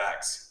Butler there.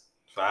 Facts.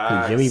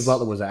 Jimmy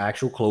Butler was an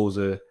actual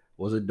closer,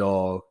 was a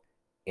dog,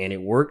 and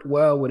it worked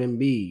well with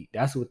Embiid.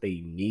 That's what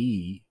they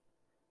need.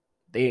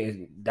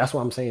 That's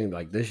what I'm saying.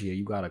 Like this year,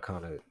 you gotta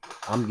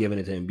I'm giving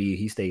it to Embiid.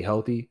 He stayed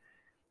healthy.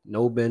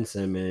 No Ben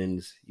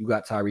Simmons. You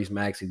got Tyrese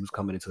Maxey, who's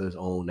coming into his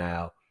own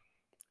now.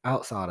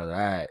 Outside of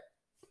that,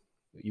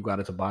 you got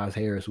a Tobias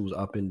Harris who's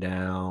up and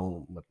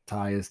down.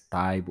 Matthias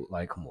Thybulle,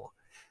 like, come on.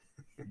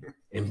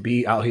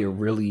 Embiid out here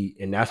really,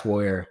 and that's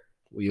where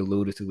we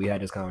alluded to. We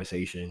had this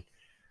conversation.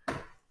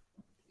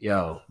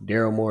 Yo,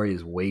 Daryl Morey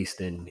is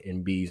wasting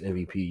Embiid's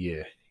MVP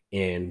year.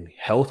 And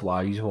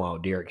health-wise, you talking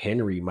about Derrick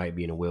Henry might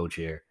be in a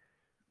wheelchair.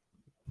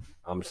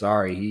 I'm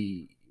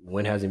sorry.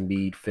 When has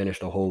Embiid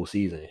finished the whole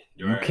season?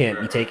 You can't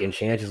be taking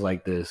chances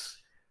like this.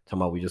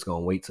 Talking about we just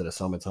gonna wait till the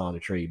summertime to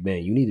trade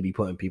Ben. You need to be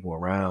putting people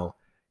around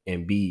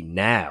Embiid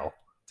now.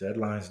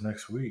 Deadline's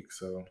next week,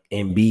 so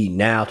Embiid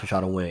now to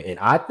try to win. And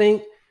I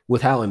think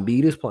with how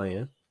Embiid is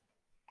playing,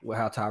 with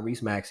how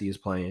Tyrese Maxey is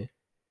playing,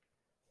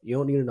 you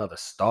don't need another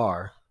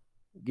star.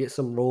 Get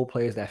some role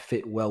players that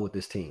fit well with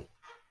this team.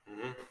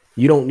 Mhm.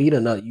 You don't need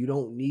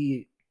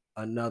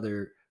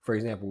another, for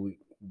example,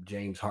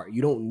 James Harden.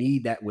 You don't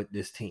need that with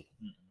this team.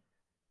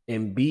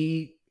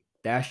 Embiid,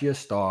 that's your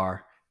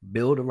star.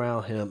 Build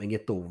around him and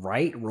get the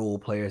right role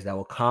players that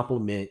will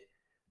complement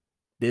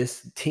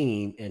this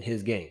team and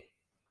his game.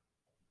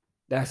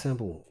 That's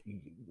simple.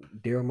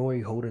 Daryl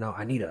Morey holding out.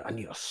 I need a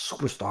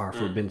superstar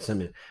for Ben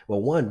Simmons.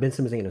 Well, one, Ben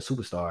Simmons ain't a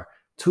superstar.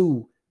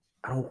 Two,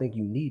 I don't think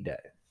you need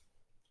that.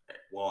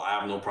 Well, I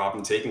have no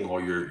problem taking all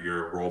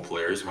your role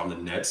players if I'm the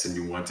Nets and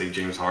you want to take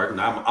James Harden.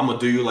 I'm gonna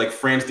do you like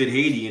France did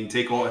Haiti and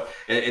take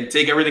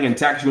everything and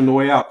tax you on the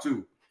way out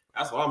too.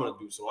 That's what I'm gonna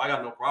do. So I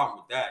got no problem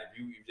with that.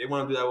 If they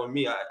want to do that with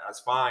me, that's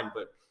fine.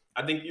 But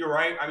I think you're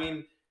right. I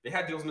mean, they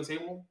had deals on the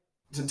table.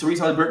 Therese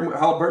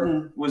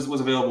Halliburton was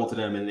available to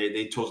them, and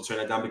they chose to turn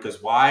that down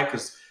because why?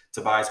 Because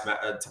Tobias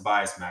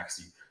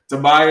Maxey,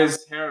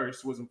 Tobias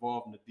Harris was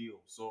involved in the deal.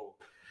 So,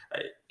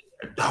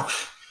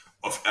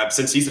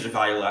 since he's such a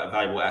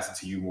valuable asset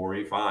to you,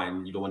 Morey,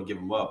 fine, you don't want to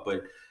give him up,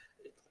 but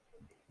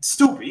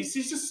stupid. He's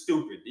just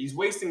stupid. He's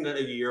wasting a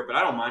year, but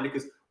I don't mind it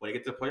because when they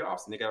get to the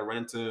playoffs and they got to run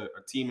into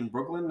a team in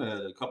Brooklyn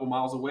a couple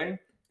miles away,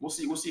 we'll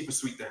see if it's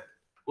sweet then.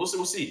 We'll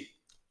see.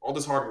 All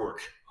this hard work.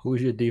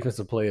 Who's your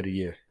defensive player of the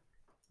year?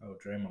 Oh,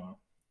 Draymond.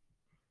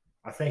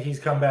 I think he's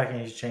come back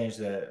and he's changed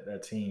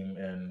that team.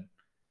 And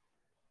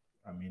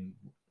I mean,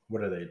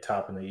 what are they?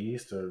 Top in the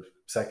East or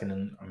second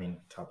in? I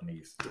mean, top in the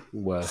East.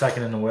 West.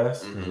 Second in the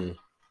West. Mm-hmm.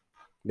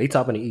 They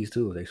top in the East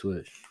too. If they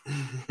switch.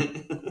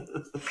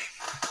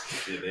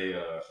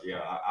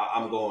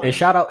 I'm going. And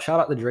shout out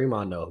to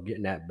Draymond though,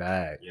 getting that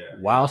bag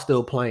while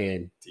still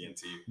playing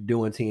TNT,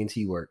 doing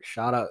TNT work.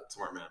 Shout out,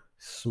 smart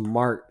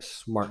man,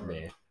 smart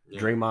man.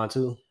 Yeah. Draymond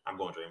too. I'm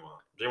going Draymond.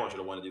 Draymond should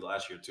have won it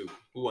last year too.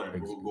 Who won it?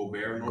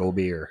 Gobert.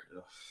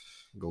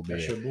 Gobert.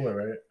 That's your boy,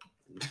 right?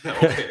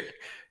 Okay.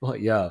 Well,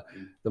 yeah,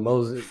 the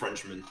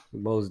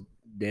most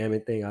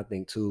damning thing I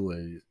think too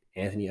was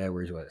Anthony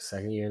Edwards. What,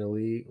 second year in the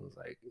league? It was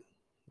like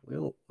we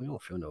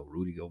don't feel no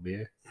Rudy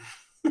Gobert.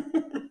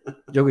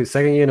 Joking,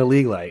 second year in the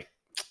league, like,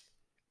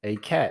 hey,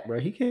 cat, bro,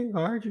 he can't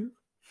guard you.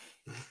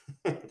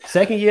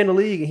 Second year in the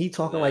league, and he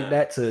talking like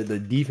that to the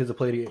defensive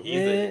player.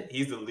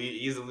 He's the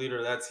leader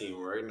of that team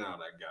right now.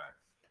 That guy.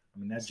 I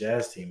mean, that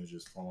Jazz team is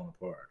just falling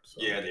apart.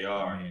 So, yeah, they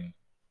are. I mean,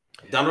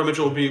 Donovan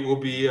Mitchell will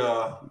be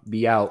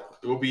out.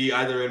 It will be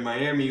either in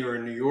Miami or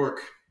in New York.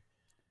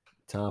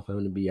 Time for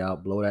him to be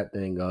out. Blow that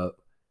thing up.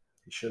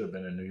 He should have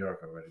been in New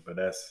York already, but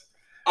that's.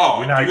 Oh,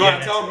 you're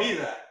not telling me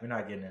that. We're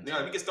not getting into.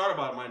 Yeah, we can start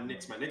about my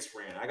Knicks fan.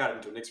 I got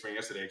into a Knicks fan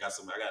yesterday. I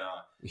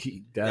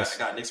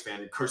got a Knicks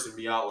fan cursing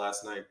me out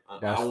last night.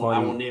 I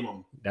won't name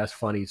him. That's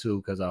funny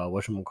too, because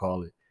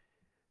whatchamacallit,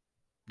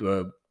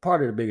 the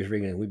part of the biggest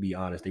reason, we be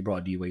honest, they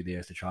brought D-Wade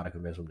there to try to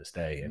convince him to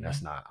stay, and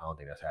that's not. I don't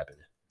think that's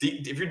happening.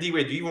 If you're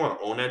D-Wade, do you want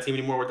to own that team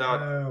anymore without?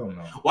 Hell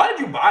no. Why did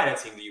you buy that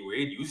team,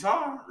 D-Wade?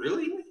 Utah,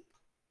 really?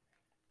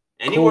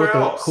 Anywhere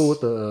else? Cool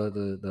with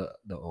the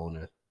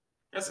owner.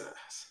 That's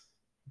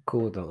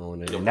cool with the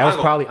owner. And that was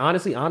probably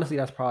honestly,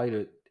 that's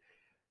probably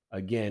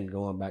again,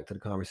 going back to the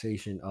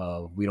conversation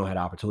of we don't have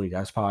the opportunity.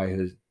 That's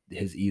probably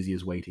his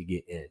easiest way to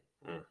get in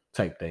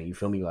type thing. You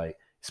feel me? Like,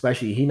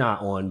 especially he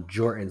not on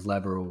Jordan's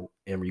level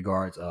in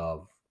regards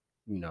of,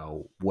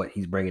 what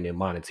he's bringing in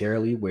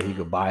monetarily, where he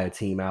could buy a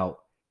team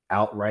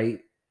outright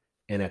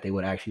and that they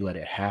would actually let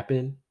it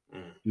happen.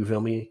 You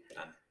feel me?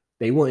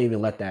 They wouldn't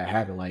even let that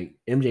happen. Like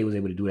MJ was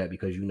able to do that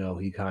because,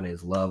 he kind of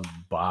is loved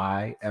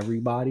by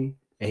everybody.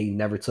 And he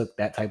never took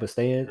that type of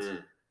stance.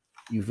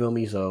 You feel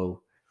me?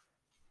 So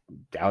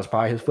that was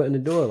probably his foot in the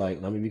door. Like,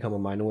 let me become a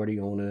minority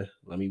owner.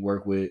 Let me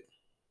work with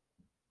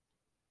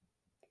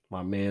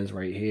my man's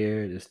right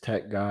here, this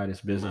tech guy,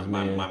 this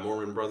businessman. My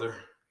Mormon brother.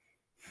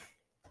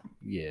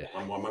 Yeah.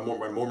 My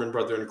Mormon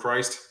brother in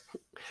Christ.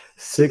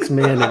 6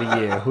 man of the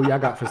year. Who y'all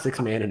got for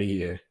 6 man of the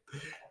year?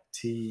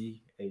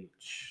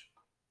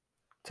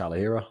 Tyler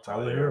Hero.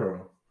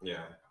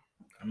 Yeah.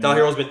 Tyler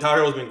Hero's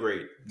been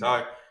great.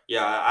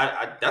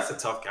 Yeah, that's a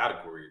tough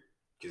category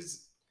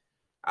because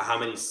how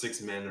many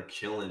 6 men are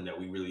killing that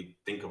we really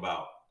think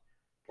about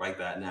like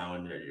that now?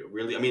 And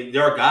really, I mean,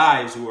 there are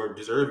guys who are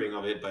deserving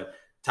of it, but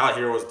Tyler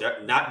Hero is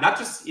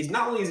he's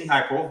not only is he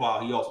high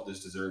profile, he also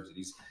just deserves it.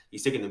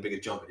 He's taking the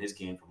biggest jump in his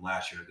game from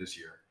last year to this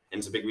year, and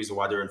it's a big reason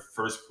why they're in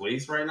first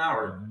place right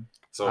now.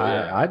 So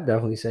I'd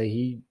definitely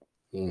say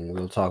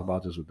we'll talk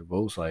about this with the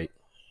votes, like.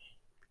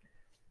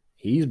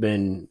 He's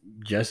been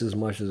just as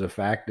much as a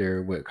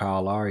factor with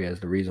Kyle Lowry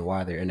as the reason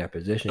why they're in that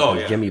position.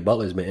 Jimmy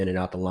Butler's been in and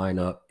out the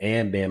lineup,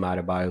 and Bam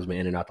Adebayo's been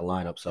in and out the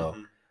lineup. So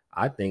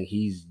I think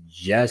he's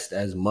just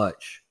as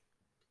much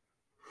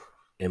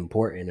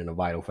important and a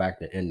vital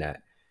factor in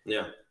that.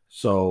 Yeah.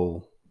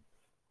 So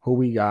who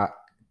we got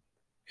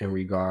in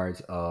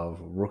regards of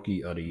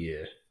rookie of the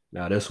year?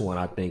 Now this one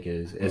I think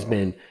we've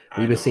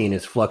been seeing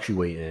this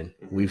fluctuating.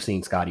 We've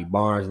seen Scotty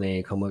Barnes'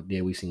 name come up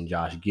there. We've seen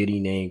Josh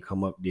Giddey name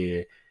come up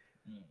there.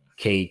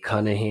 Cade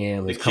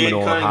Cunningham is The coming Cade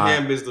on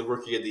Cunningham hot. is the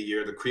rookie of the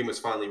year. The cream has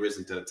finally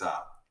risen to the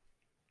top.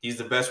 He's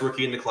the best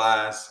rookie in the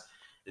class.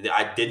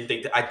 I didn't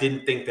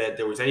think that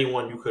there was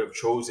anyone you could have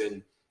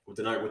chosen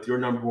with your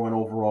number one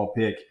overall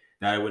pick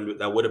that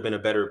would have been a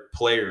better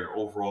player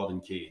overall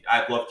than Cade.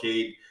 I've loved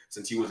Cade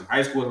since he was in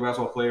high school as a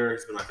basketball player.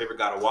 He's been my favorite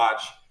guy to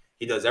watch.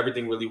 He does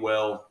everything really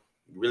well.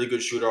 Really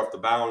good shooter off the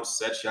bounce,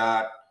 set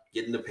shot,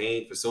 get in the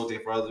paint,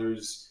 facilitate for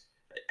others.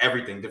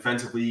 Everything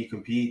defensively, he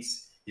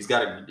competes. He's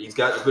got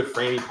a good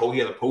frame. He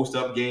has a post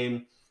up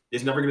game.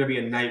 There's never going to be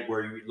a night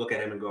where you look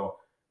at him and go,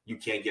 you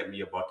can't get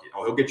me a bucket.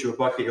 Oh, he'll get you a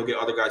bucket. He'll get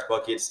other guys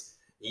buckets.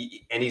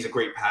 And he's a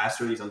great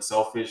passer. He's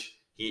unselfish.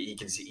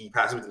 He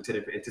passes with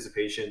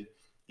anticipation.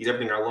 He's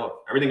everything I love.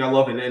 Everything I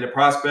love. And the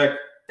prospect,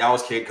 that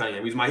was Cade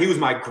Cunningham. He was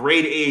my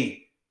grade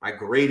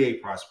A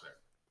prospect.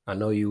 I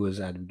know you was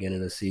at the beginning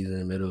of the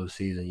season, middle of the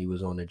season. You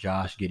was on the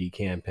Josh Giddey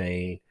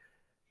campaign.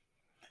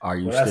 Are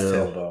you that's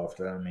still? Tailed off.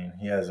 I mean,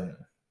 he hasn't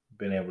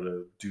been able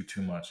to do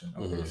too much in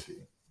OKC.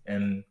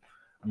 And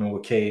I mean,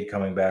 with Cade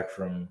coming back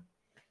from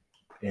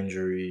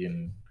injury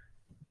and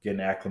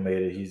getting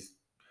acclimated,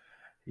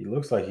 he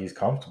looks like he's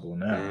comfortable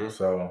now.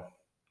 So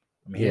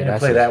I mean, he didn't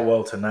play that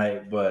well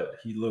tonight, but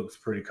he looks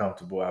pretty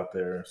comfortable out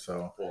there.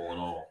 So all in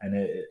all, and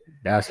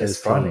it's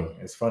funny.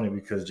 It's funny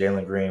because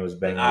Jalen Green was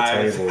banging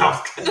the table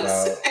about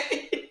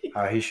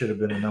how he should have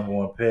been the number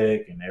one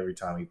pick, and every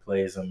time he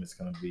plays him, it's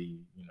going to be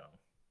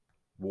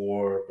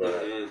war.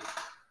 But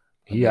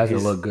he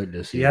hasn't looked good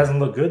this year. He hasn't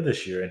looked good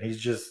this year, and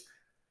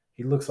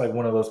he looks like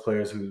one of those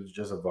players who's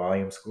just a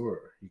volume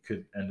scorer. He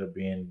could end up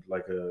being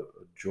like a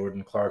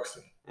Jordan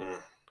Clarkson.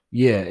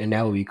 Yeah, and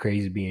that would be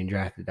crazy being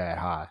drafted that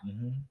high.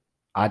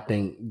 I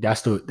think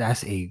that's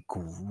a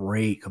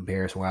great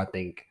comparison. Where I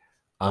think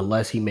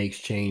unless he makes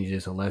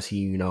changes, unless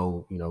he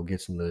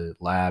gets in the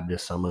lab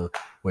this summer,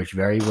 which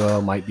very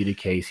well might be the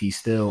case, he's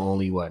still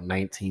only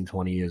 19,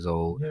 20 years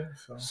old. Yeah,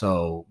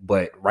 so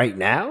but right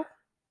now,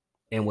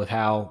 and with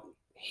how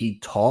he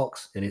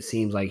talks, and it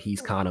seems like he's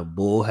kind of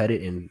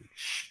bullheaded and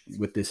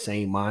with this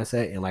same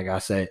mindset. And like I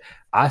said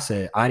I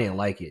didn't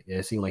like it.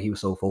 It seemed like he was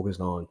so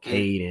focused on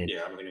Cade, and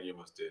I don't think any of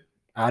us did.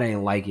 I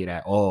didn't like it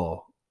at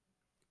all.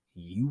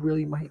 You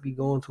really might be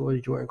going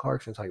towards Jordan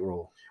Clarkson type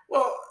role.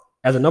 Well,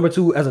 as a number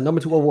two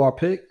overall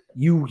pick,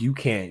 you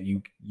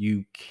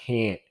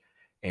can't,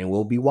 and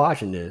we'll be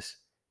watching this,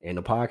 and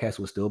the podcast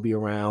will still be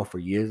around for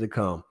years to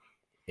come.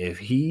 If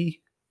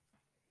we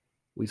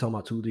talking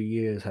about 2-3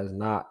 years, has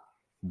not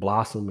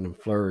blossomed and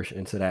flourished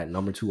into that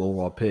number 2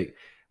 overall pick,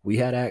 we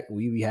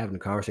be having a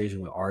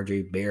conversation with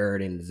RJ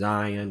Barrett and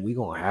Zion. We're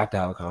gonna have to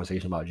have a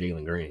conversation about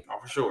Jalen Green. Oh,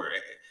 for sure.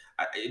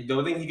 The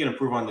only thing he can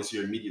improve on this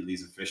year immediately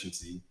is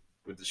efficiency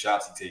with the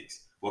shots he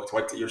takes. What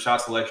your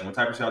shot selection? What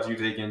type of shots are you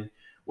taking?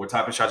 What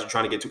type of shots you're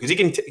trying to get to?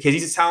 Because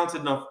he's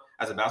talented enough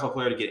as a basketball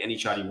player to get any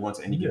shot he wants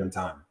at any given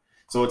time.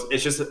 So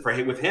it's just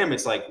with him,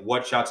 it's like,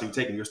 what shots are you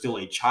taking? You're still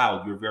a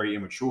child. You're very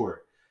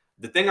immature.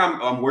 The thing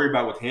I'm worried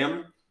about with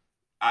him,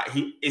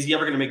 is he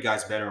ever going to make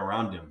guys better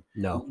around him?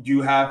 No. Do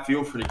you have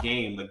feel for the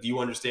game? Like, do you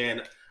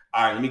understand?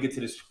 All right, let me get to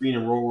the screen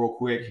and roll real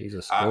quick. He's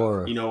a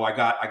scorer.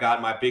 I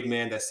got my big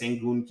man, that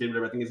Sengun kid,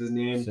 whatever I think is his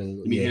name.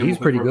 He's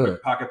pretty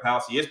good. Pocket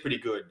pass. He is pretty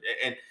good.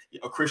 And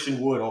a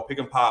Christian Wood, or pick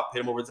and pop,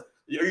 hit him over. Are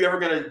you ever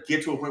going to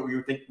get to a point where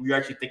you're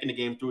actually thinking the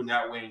game through in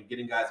that way and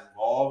getting guys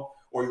involved?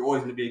 Or you're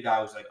always going to be a guy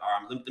who's like,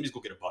 all right, let me just go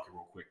get a bucket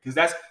real quick. Because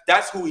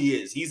that's who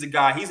he is. He's a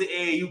guy. He's an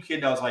AAU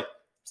kid that was like,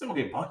 I'm still going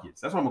to get buckets.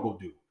 That's what I'm going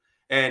to go do.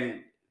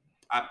 And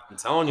I'm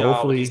telling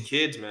y'all, these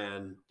kids,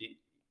 man,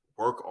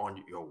 work on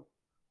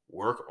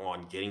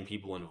getting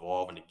people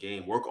involved in the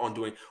game. Work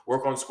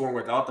on scoring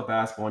without the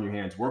basketball in your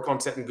hands. Work on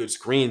setting good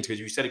screens, because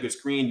you set a good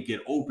screen, you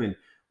get open.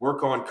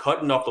 Work on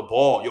cutting off the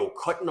ball.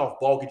 Cutting off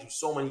ball gets you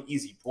so many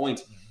easy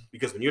points,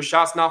 because when your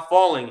shot's not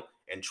falling,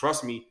 and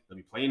trust me, there'll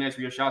be plenty of nights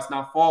where your shot's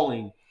not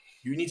falling,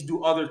 you need to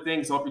do other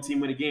things to help your team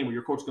win a game, or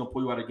your coach is going to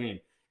pull you out of the game.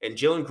 And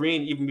Jalen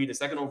Green, even being the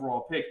second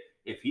overall pick,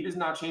 if he does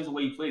not change the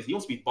way he plays, he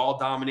wants to be ball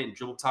dominant and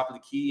dribble top of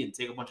the key and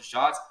take a bunch of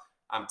shots.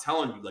 I'm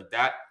telling you, like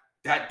that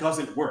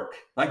doesn't work.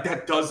 Like,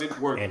 that doesn't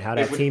work. And how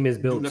that team is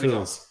built too.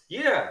 Else.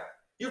 Yeah.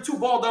 You have 2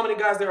 ball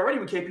dominant guys there already,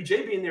 with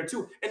KPJ being there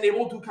too. And they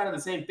both do kind of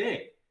the same thing.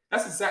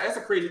 That's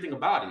a crazy thing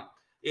about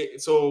it.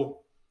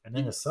 And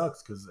then it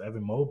sucks because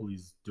Evan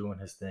Mobley's doing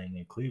his thing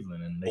in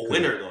Cleveland, and a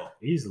winner though,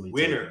 easily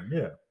winner.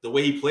 Yeah, the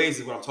way he plays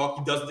is what I'm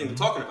talking. He does the things I'm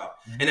talking about.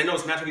 And I know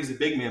it's naturally he's a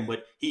big man,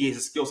 but he has a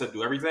skill set to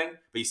do everything.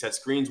 But he sets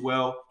screens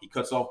well. He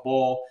cuts off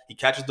ball. He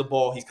catches the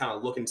ball. He's kind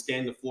of looking,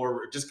 scanning the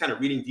floor, just kind of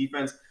reading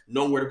defense,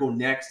 knowing where to go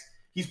next.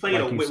 He's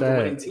playing with a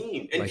winning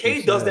team, and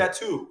Cade does that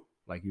too.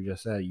 Like you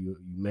just said, you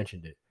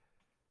mentioned it.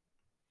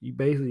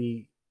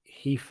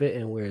 He fit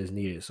in where it's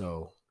needed.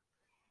 So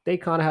they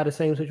kind of had the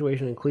same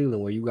situation in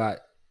Cleveland, where you got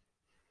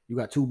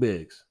 2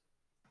 bigs.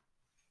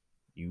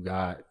 You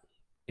got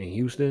in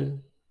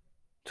Houston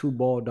 2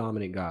 ball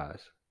dominant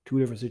guys, 2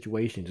 different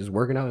situations, just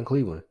working out in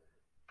Cleveland.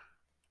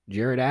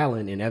 Jared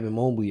Allen and Evan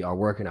Mobley are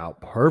working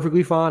out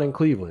perfectly fine in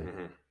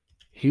Cleveland.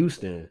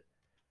 Houston,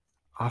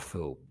 I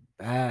feel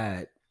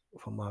bad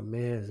for my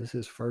man. This is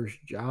his first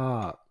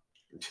job.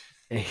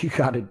 and you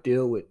got to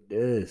deal with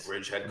this.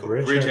 Bridge head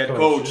coach. Bridge head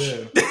coach,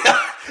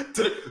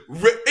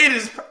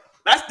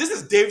 This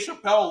is Dave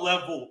Chappelle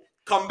level.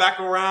 Come back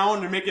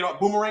around and make it a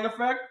boomerang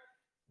effect.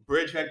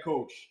 Bridge head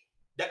coach.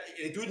 That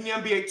dude in the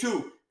NBA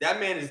too. That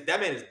man is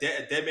dead,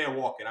 a dead man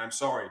walking. I'm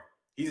sorry.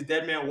 He's a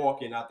dead man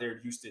walking out there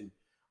in Houston.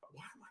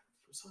 Why am I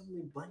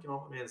suddenly blanking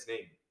on my man's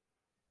name?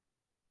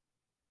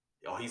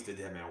 Oh, he's the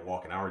dead man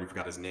walking. I already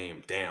forgot his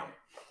name. Damn.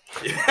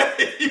 You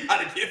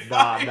gotta get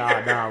fired.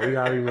 Nah. We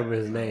gotta remember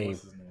his name.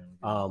 What's his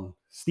name?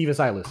 Steven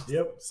Silas.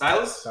 Yep.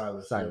 Silas?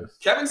 Silas.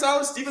 Kevin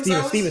Silas? Steven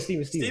Silas?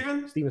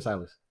 Steven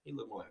Silas. He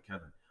looked more like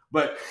Kevin.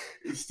 But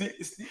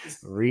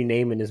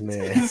Renaming this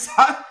man. he's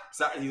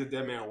a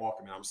dead man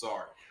walking, man. I'm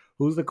sorry.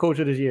 Who's the coach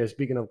of this year?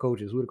 Speaking of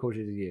coaches, who the coach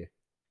of this year?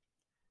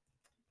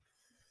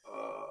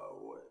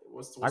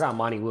 I got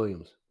Monty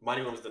Williams.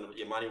 Monty Williams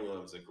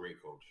is a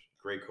great coach.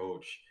 Great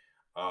coach.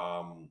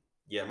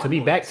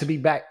 To be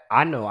back.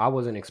 I know I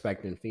wasn't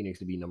expecting Phoenix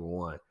to be number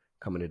one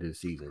coming into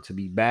this season. To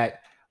be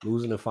back,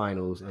 losing the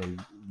finals,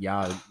 and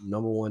y'all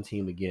number one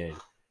team again,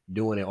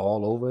 doing it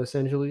all over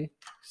essentially.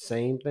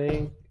 Same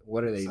thing.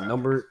 What are they?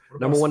 Number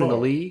one in the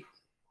league?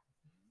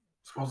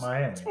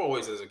 Miami. It's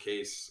always is a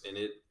case in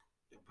it.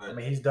 But I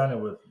mean, he's done it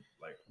with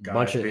like a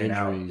bunch of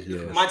injuries.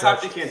 Yeah. My top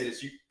 3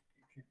 candidates: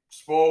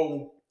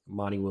 Spo,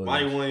 Monty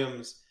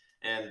Williams,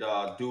 and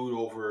dude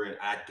over, and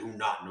I do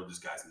not know this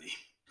guy's name.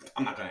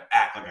 I'm not gonna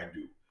act like I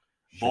do.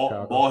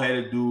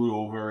 Ball-headed dude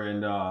over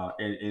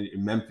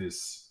in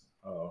Memphis.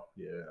 Oh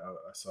yeah,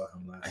 I saw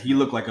him last. He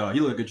looked like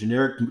a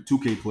generic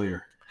 2K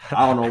player.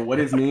 I don't know what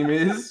his name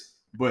is,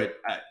 but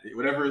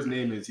whatever his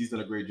name is, he's done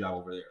a great job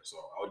over there. So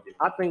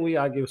I think we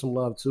gotta give some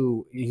love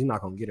too. He's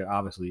not gonna get it,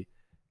 obviously.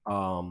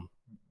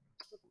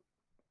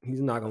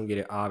 He's not gonna get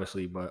it,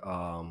 obviously, but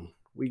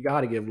we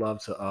gotta give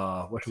love to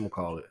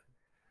whatchamacallit.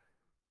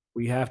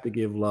 We have to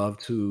give love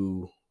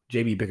to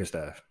JB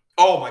Bickerstaff.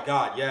 Oh my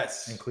God,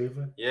 yes. In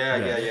Cleveland? Yeah.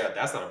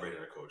 That's not a great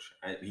head coach.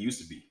 He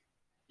used to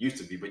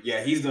be. But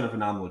yeah, he's done a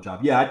phenomenal job.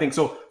 Yeah, I think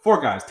so.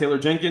 4 guys. Taylor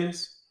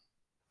Jenkins.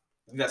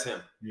 I think that's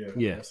him.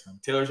 Yeah. That's him.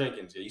 Taylor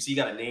Jenkins. Yeah, you see, he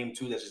got a name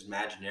too that's just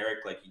mad generic,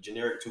 like a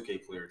generic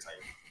 2K player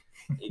type.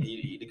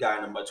 he the guy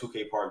in the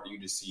 2K part that you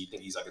just see, you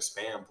think he's like a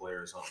spam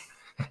player or something.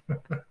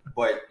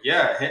 But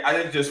yeah, I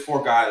think just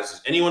 4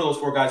 guys. Any one of those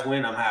 4 guys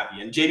win, I'm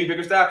happy. And JB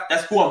Bickerstaff,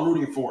 that's who I'm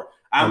rooting for.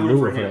 I'm rooting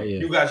for him. That, yeah.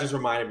 You guys just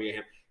reminded me of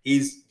him.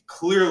 He's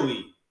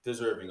clearly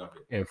deserving of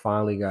it. And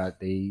finally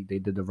they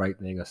did the right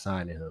thing of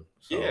signing him.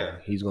 So yeah.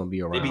 He's going to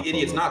be around. They'd be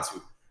idiots not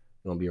to.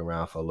 Going to be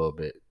around for a little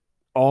bit.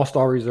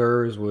 All-Star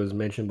reserves was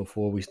mentioned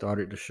before we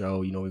started the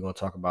show. You know, we're going to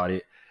talk about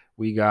it.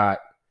 We got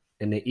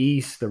in the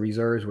East, the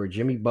reserves were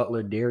Jimmy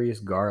Butler, Darius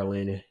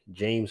Garland,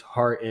 James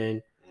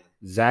Harden,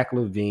 Zach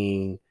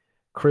LaVine,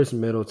 Chris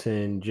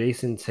Middleton,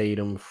 Jason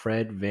Tatum,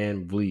 Fred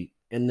VanVleet.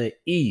 In the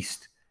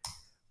East,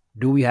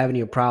 do we have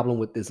any problem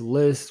with this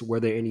list? Were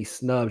there any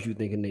snubs you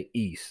think in the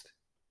East?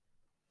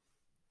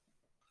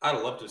 I'd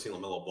love to have seen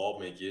LaMelo Ball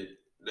make it.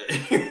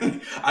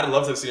 I'd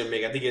love to have seen him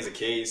make it. I think he has a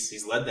case.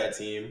 He's led that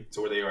team to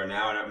where they are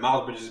now. And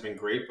Miles Bridges has been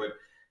great, but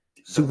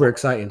super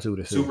exciting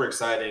too. Super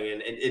exciting,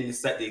 and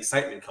the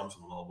excitement comes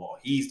from LaMelo Ball.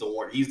 He's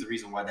the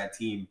reason why that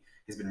team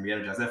has been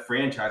re-energized. That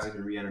franchise has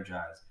been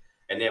re-energized,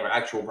 and they have an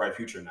actual bright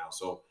future now.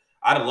 So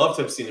I'd love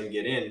to have seen him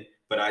get in,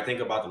 but I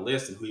think about the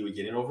list and who he would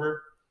get in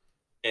over,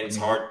 and it's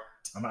hard.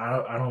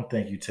 I don't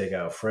think you take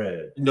out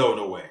Fred.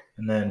 No way.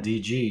 And then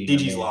DG.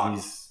 DG's locked.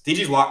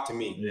 DG's locked to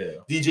me.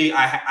 Yeah. DG.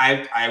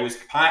 I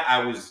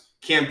was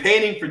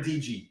campaigning for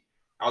DG.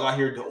 I was out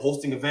here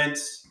hosting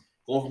events,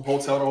 going from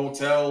hotel to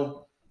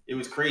hotel. It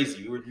was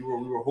crazy. We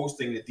were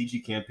hosting the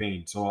DG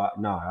campaign. So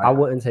I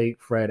wouldn't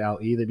take Fred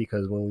out either,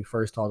 because when we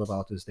first talked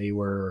about this, they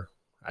were,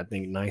 I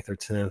think, 9th or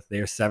 10th.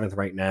 They're 7th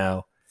right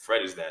now.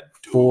 Fred is that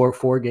dude.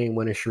 4-game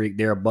winning streak.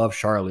 They're above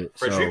Charlotte.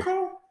 Frederico?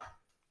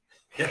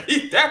 Yeah,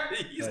 he's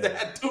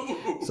that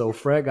dude. So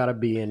Fred got to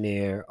be in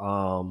there.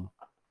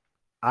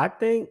 I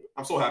think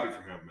I'm so happy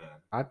for him, man.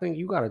 I think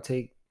you got to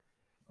take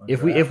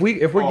if we're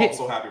getting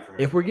so happy for him.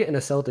 If we're getting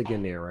a Celtic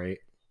in there, right?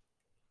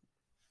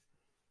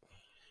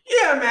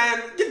 Yeah,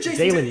 man. Get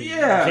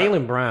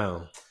Jaylen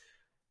Brown.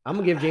 I'm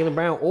gonna give Jaylen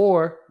Brown,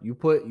 or you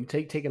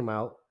taking him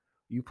out.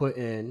 You put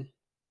in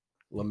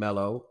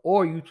LaMelo,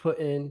 or you put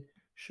in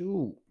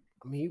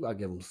I mean, you gotta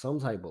give him some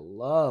type of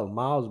love.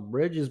 Miles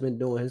Bridges been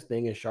doing his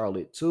thing in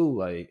Charlotte too.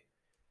 Like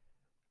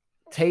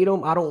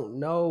Tatum, I don't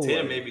know.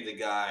 Tatum may be the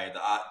guy.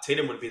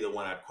 Tatum would be the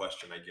one I'd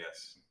question, I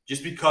guess,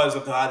 just because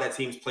of how that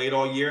team's played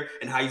all year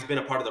and how he's been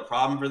a part of the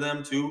problem for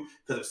them too,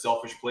 because of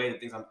selfish play and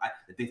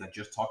the things I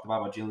just talked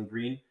about Jalen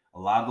Green. A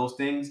lot of those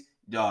things,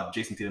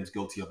 Jason Tatum's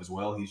guilty of as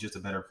well. He's just a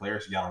better player,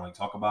 so y'all don't really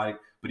talk about it,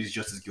 but he's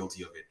just as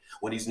guilty of it.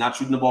 When he's not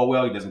shooting the ball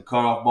well, he doesn't cut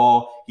off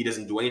ball. He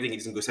doesn't do anything. He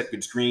doesn't go set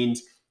good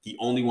screens. He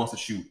only wants to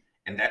shoot.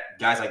 And that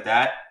guys like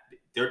that,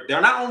 they're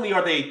not only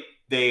are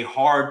they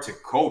hard to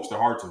coach, they're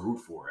hard to root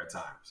for at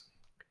times.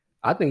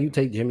 I think you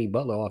take Jimmy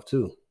Butler off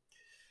too.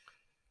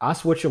 I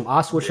switch him out.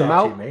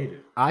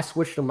 I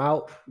switched him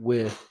out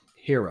with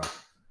Hero.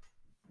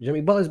 Jimmy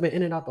Butler's been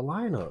in and out the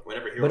lineup.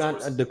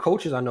 Whenever the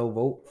coaches I know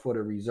vote for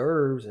the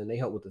reserves and they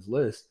help with this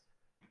list.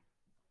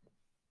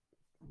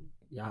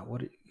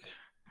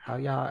 how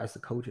y'all as the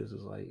coaches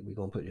is like, we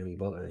gonna put Jimmy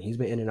Butler in. He's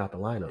been in and out the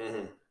lineup.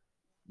 Mhm.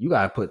 You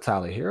gotta put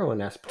Tyler Hero in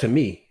that. To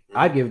me,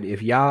 I give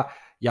if y'all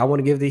want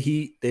to give the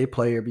Heat their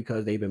player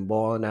because they've been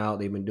balling out,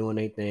 they've been doing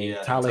their thing.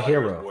 Yeah, Tyler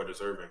Hero's Hero, more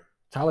deserving.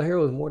 Tyler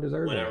Hero is more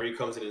deserving. Whenever he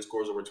comes in and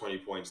scores over 20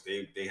 points,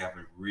 they have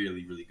a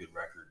really, really good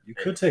record. You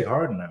could take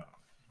Harden out.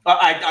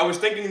 I was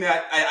thinking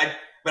that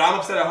but I'm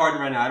upset at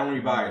Harden right now. I don't want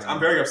to be biased. I'm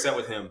very upset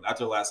with him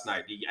after last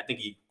night. I think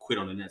he quit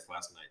on the Nets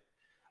last night.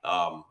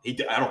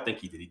 I don't think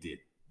he did. He did.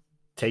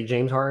 Take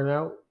James Harden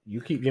out. You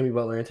keep Jimmy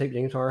Butler and take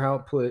James Harden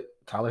out. Put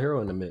Tyler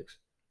Hero in the mix.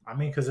 I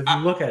mean, because if you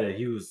look at it,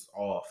 he was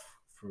off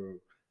for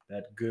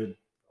that good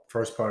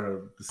first part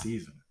of the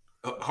season.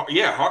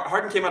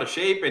 Harden came out of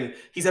shape, and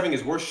he's having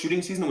his worst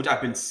shooting season, which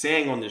I've been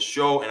saying on this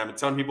show, and I've been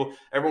telling people.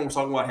 Everyone was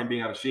talking about him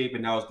being out of shape,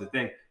 and that was the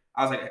thing.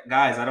 I was like,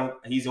 guys,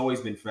 he's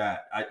always been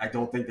fat. I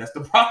don't think that's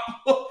the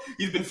problem.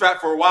 He's been fat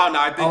for a while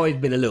now. I think always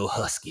been a little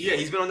husky. Yeah,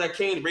 he's been on that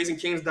Raising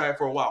Cane's diet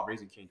for a while.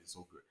 Raising Cane's is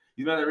so good.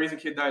 He's been on that Raising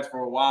Cane diet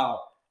for a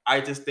while.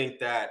 I just think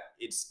that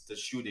it's the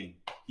shooting.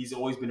 He's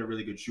always been a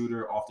really good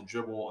shooter off the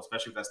dribble,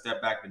 especially with that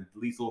step back, been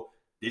lethal.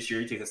 This year,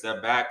 he takes a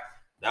step back.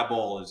 That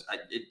ball is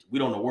we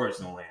don't know where it's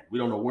going to land. We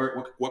don't know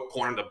what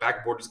corner the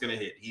backboard is going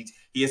to hit.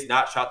 He has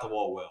not shot the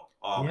ball well.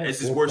 It's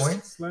his worst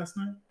points last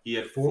night. He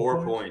had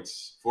 4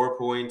 points. 4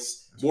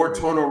 points. That's more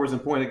crazy. Turnovers than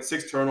points,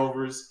 like 6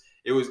 turnovers.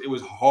 It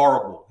was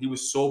horrible. He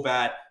was so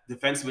bad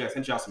defensively. I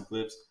sent you out some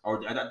clips,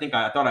 or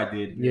I thought I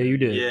did. Yeah, you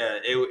did. Yeah,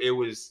 it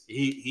was.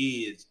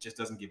 He just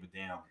doesn't give a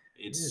damn.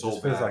 It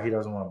feels like he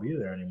doesn't want to be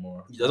there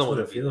anymore. He doesn't want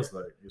to. It feels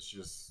like it's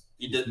just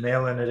he's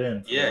mailing it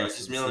in. Yeah, he's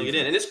just mailing it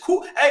in, and it's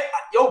cool. Hey,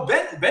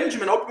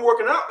 Benjamin, hope you're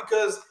working out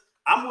because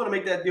I'm going to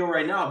make that deal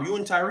right now. You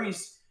and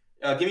Tyrese,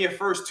 give me your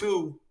first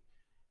 2.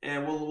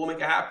 And we'll make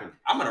it happen.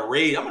 I'm gonna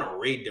raid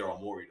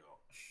Daryl Morey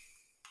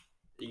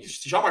though.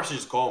 Sean Marks should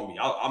just call me.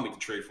 I'll make the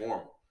trade for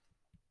him.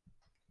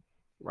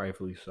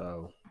 Rightfully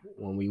so.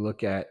 When we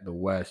look at the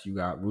West, you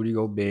got Rudy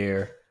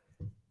Gobert,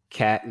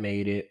 Cat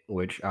made it,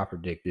 which I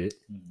predicted.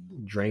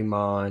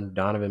 Draymond,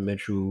 Donovan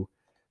Mitchell,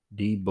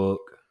 D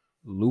Book,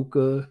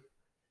 Luka,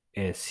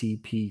 and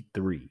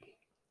CP3.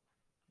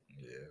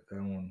 Yeah,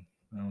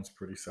 that one's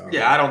pretty solid.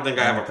 Yeah, I don't think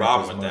I have a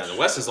problem with that. The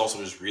West has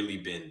also just really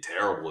been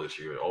terrible this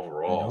year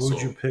overall. Who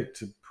would you pick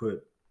to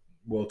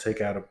take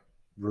out of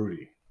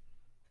Rudy?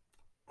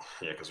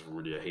 Yeah, because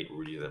Rudy, I hate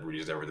Rudy. That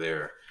Rudy's never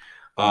there.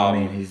 I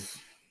mean, he's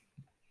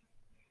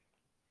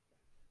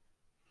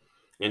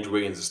Andrew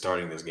Wiggins is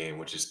starting this game,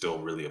 which is still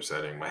really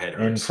upsetting. My head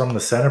hurts. And from the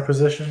center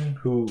position,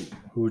 who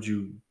would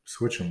you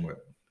switch him with?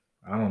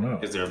 I don't know.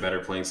 Is there a better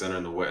playing center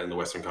in the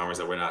Western Conference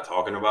that we're not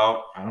talking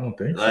about? I don't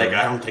think so.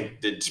 I don't think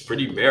it's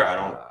pretty bare. I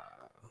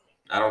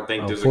don't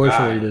think there's a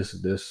guy.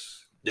 Unfortunately,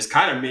 this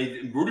kind of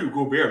made Rudy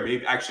Gobert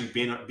may actually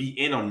be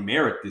in on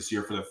merit this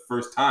year for the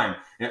first time.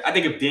 And I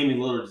think if Damian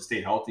Lillard had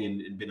stayed healthy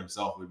and been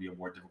himself, it would be a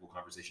more difficult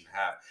conversation to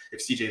have. If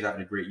CJ's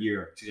having a great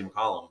year, CJ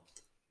McCollum,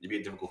 it'd be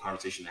a difficult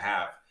conversation to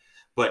have.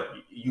 But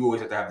you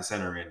always have to have the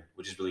center in,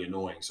 which is really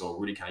annoying. So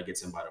Rudy kind of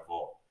gets in by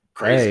default.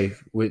 Crazy.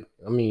 Hey,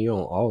 you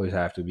don't always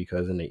have to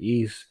because in the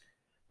East,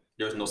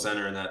 there's no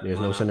center in that. There's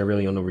no center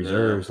really on the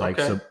reserves. Yeah,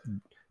 okay.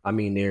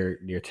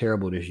 They're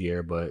terrible this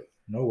year, but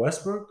no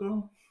Westbrook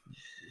though.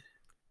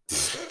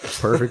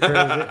 Perfect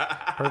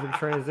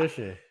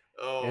transition.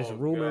 Oh, it's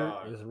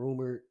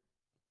rumored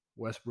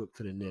Westbrook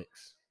to the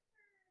Knicks.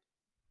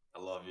 I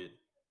love it.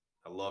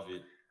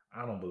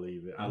 I don't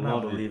believe it. I'm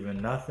not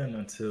believing nothing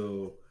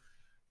until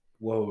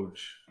Woj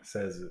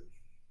says it.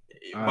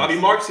 Bobby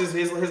Marks is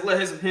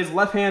his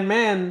left hand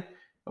man.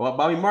 Well,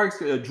 Bobby Marks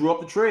drew up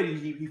the trade.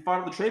 He fought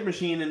up the trade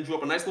machine and drew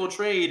up a nice little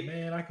trade.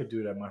 Man, I could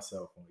do that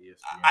myself on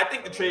ESPN. I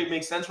think the trade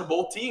makes sense for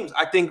both teams.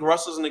 I think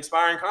Russell's an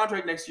expiring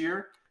contract next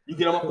year. You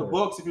get him off the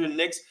books if you're the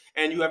Knicks,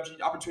 and you have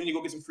the opportunity to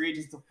go get some free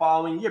agents the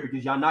following year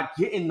because y'all not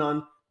getting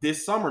none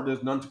this summer.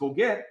 There's none to go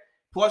get.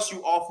 Plus, you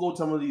offload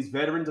some of these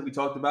veterans that we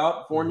talked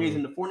about. Fournier's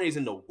in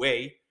the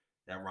way.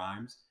 That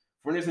rhymes.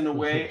 Fournier's in the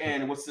way,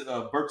 and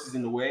Burks is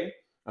in the way.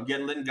 I'm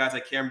letting guys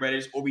like Cam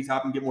Reddish, Obi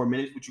Toppin get more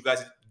minutes, which you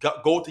guys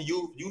go to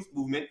youth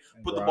movement,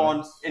 put the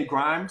ball in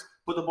Grimes,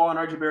 put the ball in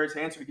RJ Barrett's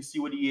hands so we can see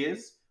what he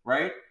is,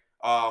 right?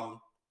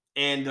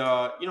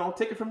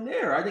 Take it from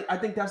there. I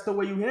think that's the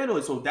way you handle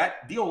it. So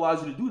that deal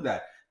allows you to do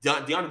that.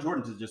 DeAndre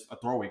Jordan is just a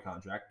throwaway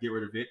contract. Get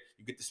rid of it.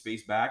 You get the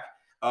space back.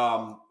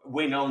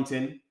 Wayne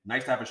Ellington,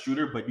 nice to have a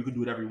shooter, but you can do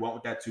whatever you want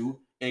with that too.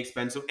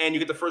 Inexpensive, and you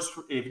get the first.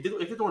 If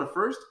you're doing a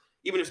first,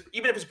 even if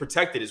it's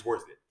protected, it's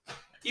worth it.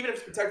 Even if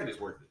it's protected, it's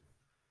worth it.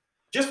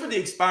 Just for the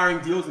expiring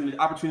deals and the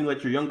opportunity to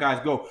let your young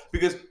guys go.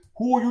 Because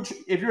who are you?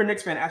 If you're a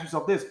Knicks fan, ask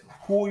yourself this: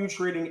 who are you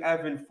trading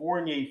Evan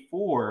Fournier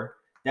for?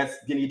 That's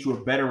going to get you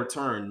a better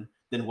return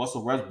than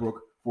Russell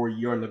Westbrook for a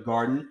year in the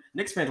Garden.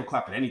 Knicks fans will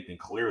clap at anything.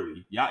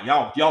 Clearly,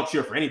 y'all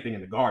cheer for anything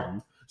in the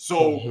Garden.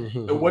 So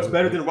what's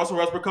better than Russell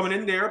Westbrook coming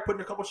in there,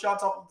 putting a couple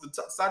shots off the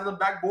side of the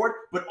backboard,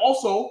 but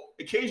also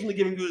occasionally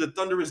giving you the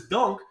thunderous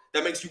dunk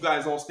that makes you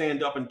guys all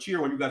stand up and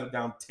cheer when you guys are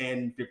down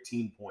 10,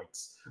 15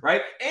 points,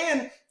 right?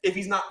 And if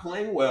he's not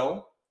playing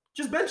well,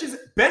 just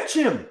bench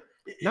him.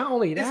 Not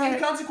only It's that,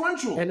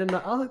 inconsequential. and then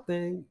the other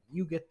thing,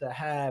 you get to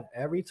have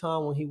every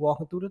time when he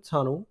walking through the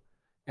tunnel,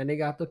 and they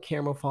got the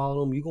camera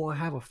following him, you gonna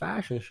have a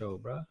fashion show,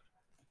 bro.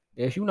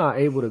 If you're not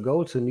able to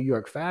go to New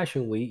York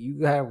Fashion Week,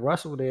 you have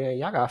Russell there, and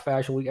y'all got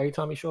Fashion Week every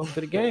time he show up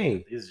to the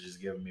game. These are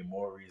just giving me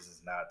more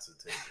reasons not to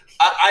take this.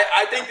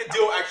 I think the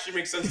deal actually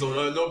makes sense though.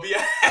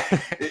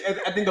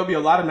 I think there'll be a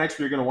lot of nights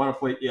where you're going to want to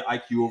play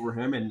IQ over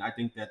him, and I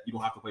think that you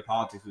don't have to play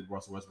politics with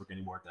Russell Westbrook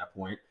anymore at that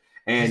point.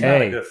 And He's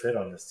not a good fit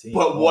on this team.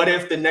 But what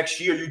if the next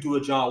year you do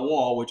a John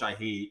Wall, which I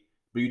hate,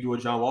 but you do a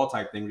John Wall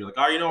type thing? Where you're like,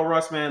 oh, you know,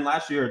 Russ, man,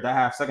 last year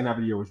second half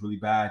of the year was really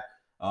bad.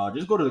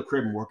 Just go to the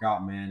crib and work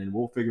out, man, and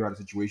we'll figure out a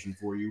situation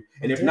for you.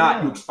 And if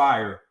not, you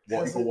expire.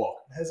 You can walk.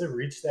 Has it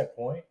reached that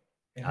point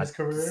in his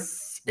career?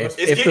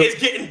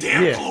 It's getting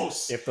damn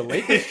close. If the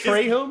Lakers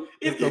trade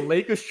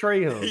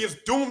him, he is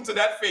doomed to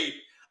that fate.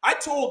 I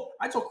told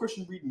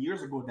Christian Reed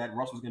years ago that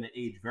Russ was going to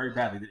age very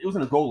badly. That it was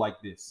going to go like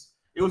this.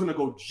 It was going to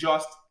go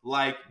just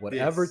like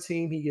whatever this.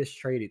 team he gets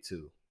traded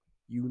to.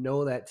 You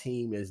know that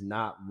team is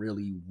not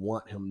really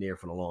want him there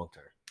for the long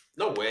term.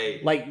 No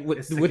way. Like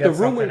with the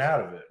rumors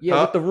out of it.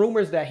 Yeah, with the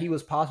rumors that he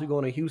was possibly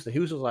going to Houston.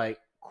 Houston was like,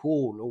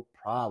 cool, no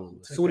problem.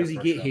 As soon as he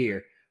get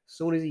here,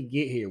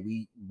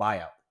 we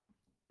buy out.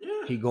 Yeah.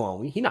 He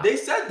gone. They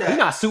said that. He's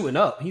not suiting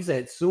up. He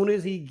said, soon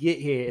as he get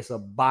here, it's a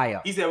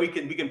buyout. He said we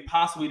can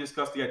possibly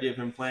discuss the idea of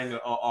him playing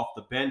off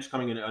the bench,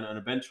 coming in on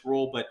a bench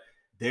role, but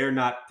they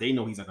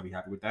know he's not gonna be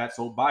happy with that.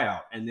 So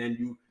buyout, and then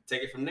you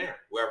take it from there,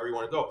 wherever you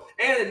want to go.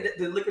 And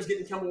the Lakers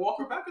getting Kemba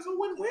Walker back is a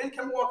win-win.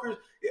 Kemba Walker,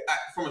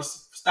 from a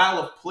style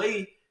of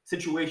play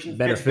situation,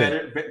 fits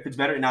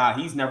better. Nah,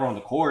 he's never on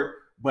the court,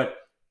 but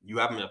you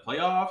have him in the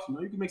playoffs. You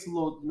know, you can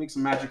make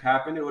some magic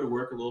happen. It would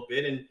work a little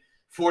bit. And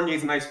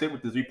Fournier's a nice fit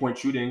with the 3-point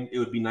shooting. It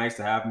would be nice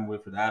to have him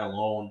for that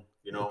alone.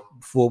 You know.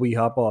 Before we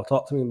hop off,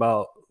 talk to me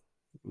about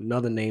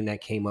another name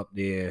that came up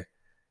there,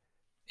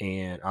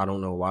 and I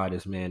don't know why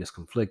this man is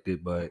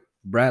conflicted, but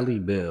Bradley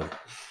Beal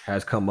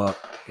has come up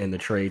in the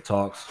trade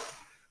talks,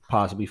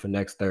 possibly for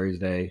next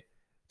Thursday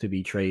to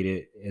be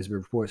traded. There's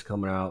reports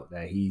coming out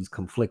that he's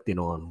conflicted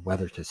on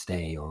whether to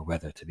stay or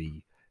whether to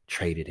be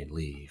traded and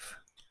leave.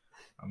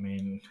 I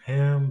mean,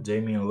 him,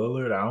 Damian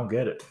Lillard, I don't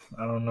get it.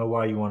 I don't know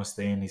why you want to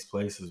stay in these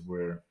places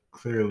where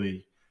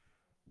clearly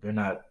they're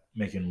not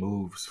making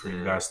moves for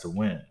you guys to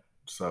win.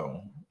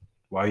 So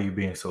why are you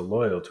being so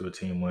loyal to a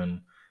team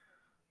when,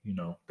 you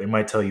know, they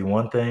might tell you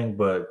one thing,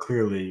 but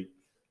clearly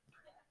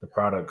the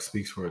product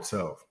speaks for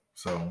itself.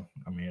 So,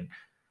 I mean,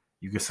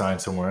 you could sign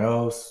somewhere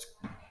else,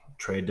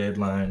 trade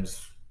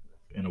deadlines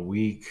in a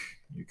week.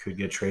 You could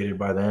get traded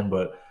by then,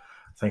 but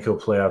I think he'll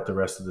play out the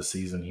rest of the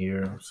season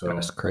here. So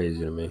that's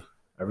crazy to me.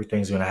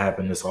 Everything's going to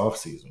happen this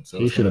offseason. So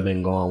he should have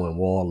been gone when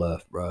Wall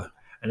left, bro.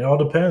 And it all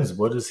depends.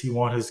 What does he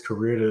want his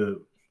career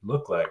to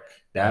look like?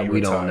 That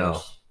we don't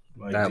know.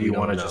 Like, do you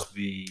want to just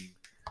be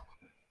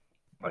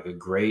like a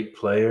great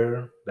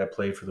player that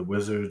played for the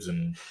Wizards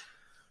and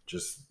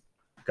just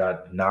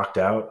got knocked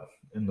out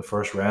in the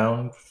first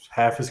round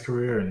half his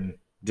career and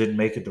didn't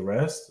make it the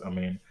rest? I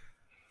mean,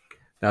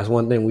 that's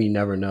one thing we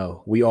never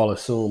know. We all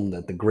assume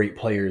that the great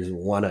players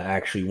want to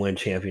actually win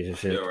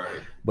championships,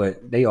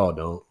 but they all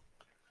don't.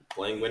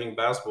 Playing winning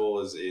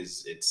basketball is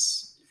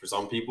it's for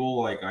some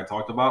people, like I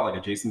talked about, like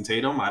a Jason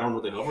Tatum. I don't know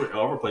if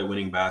they'll ever play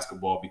winning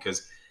basketball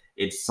because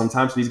it's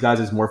sometimes for these guys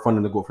it's more fun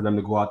for them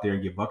to go out there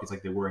and get buckets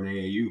like they were in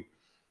AAU.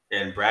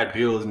 And Brad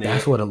Beal is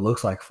that's what it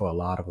looks like for a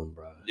lot of them,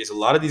 bro. There's a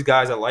lot of these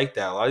guys that like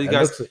that. A lot of these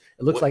guys. It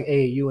looks like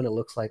AAU, and it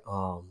looks like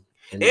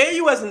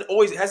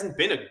AAU hasn't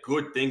been a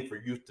good thing for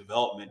youth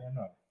development.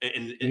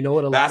 And you know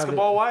what?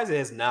 Basketball wise, it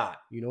has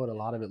not. You know what? A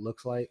lot of it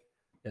looks like.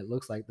 It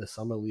looks like the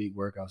summer league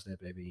workouts that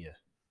they be in.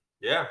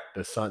 Yeah.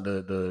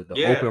 The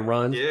open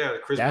runs. Yeah.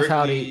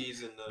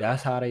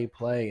 That's how they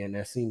play, and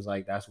that seems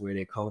like that's where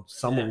they come.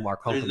 Some of them are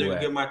comfortable.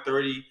 Let me get my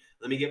 30.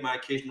 Let me get my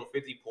occasional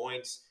 50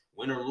 points.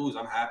 Win or lose,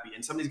 I'm happy.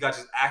 And some of these guys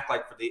just act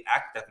that for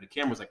the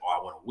cameras, like, oh,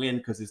 I want to win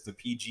because it's the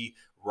PG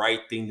right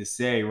thing to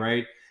say,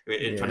 right?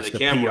 In front of the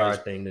camera,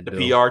 PR thing to do.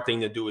 PR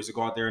thing to do is to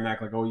go out there and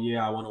act like, oh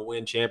yeah, I want to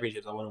win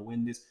championships. I want to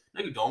win this.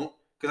 No, you don't,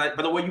 because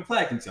by the way you play,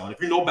 I can tell. And if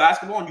you know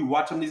basketball and you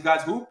watch some of these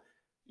guys hoop,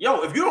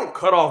 if you don't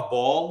cut off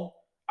ball,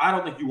 I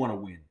don't think you want to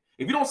win.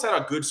 If you don't set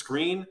a good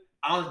screen,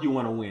 I don't think you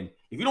want to win.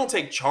 If you don't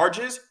take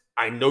charges,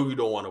 I know you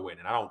don't want to win.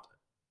 And I don't.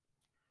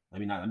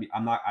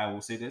 I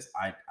will say this.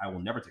 I will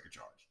never take a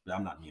charge. But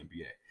I'm not in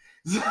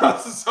the NBA.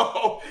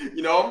 So,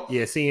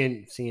 Yeah,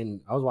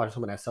 seeing I was watching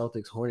some of that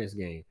Celtics Hornets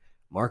game.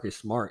 Marcus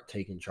Smart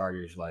taking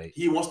charges like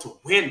he wants to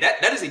win.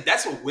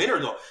 That's a winner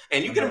though.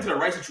 And you get him to the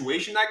right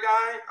situation, that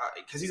guy,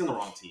 because he's on the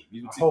wrong team.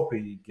 I hope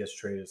he gets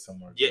traded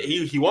somewhere. Yeah,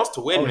 he wants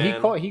to win, man.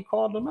 He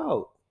called them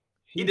out.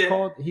 He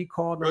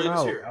called them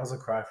out. That was a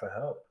cry for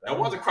help. That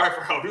was a cry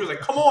for help. He was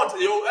like, "Come on,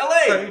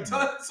 LA,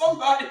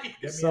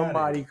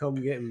 somebody come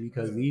get me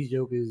because these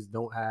jokers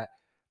don't have."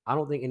 I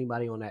don't think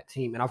anybody on that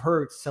team, and I've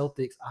heard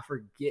Celtics, I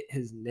forget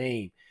his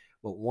name,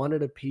 but one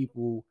of the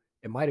people,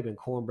 it might have been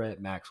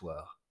Cornbread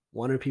Maxwell,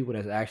 one of the people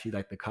that's actually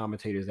like the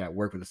commentators that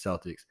work with the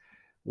Celtics.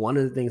 One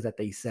of the things that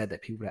they said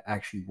that people that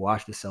actually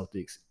watch the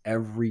Celtics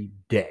every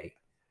day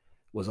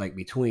was like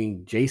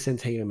between Jason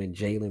Tatum and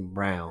Jaylen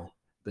Brown.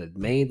 The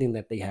main thing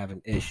that they have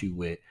an issue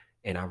with,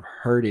 and I've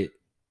heard it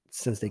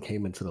since they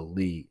came into the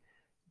league,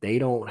 they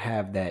don't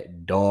have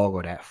that dog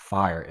or that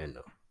fire in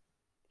them.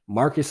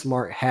 Marcus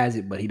Smart has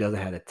it, but he doesn't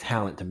have the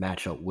talent to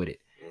match up with it.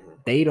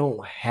 They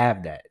don't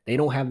have that. They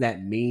don't have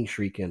that mean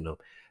streak in them.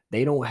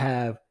 They don't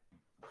have,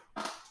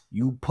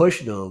 you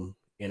push them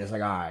and it's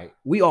like, all right,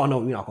 we all know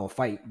we're not going to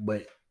fight,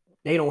 but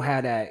they don't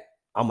have that,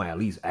 I'm going to at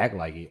least act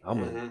like it.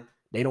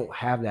 They don't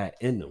have that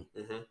in them.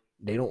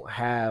 They don't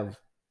have,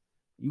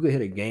 you could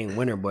hit a game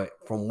winner, but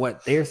from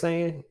what they're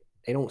saying,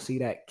 they don't see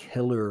that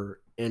killer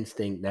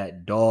instinct,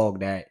 that dog,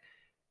 that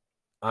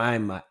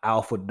I'm an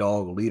alpha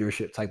dog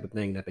leadership type of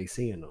thing that they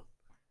see in them.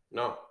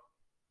 No.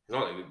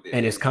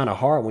 And it's kind of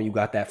hard when you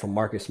got that from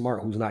Marcus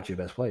Smart, who's not your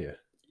best player.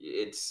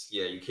 You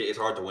can't. It's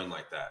hard to win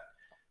like that.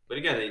 But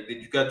again,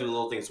 you got to do the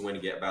little things to win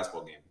to get a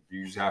basketball game.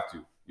 You just have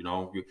to.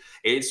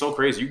 It's so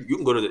crazy. You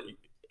can go to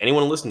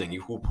anyone listening.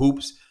 You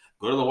hoops.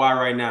 Go to the Y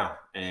right now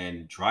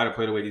and try to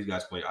play the way these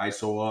guys play.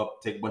 ISO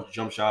up, take a bunch of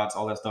jump shots,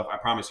 all that stuff. I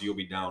promise you, you'll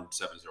be down 7-0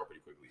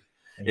 pretty quickly.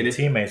 And your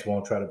teammates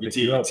won't try to pick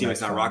you up. Your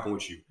teammates not rocking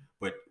with you.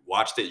 But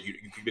watch that. You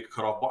can get a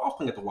cutoff ball. I was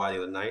playing at the Y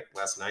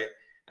last night,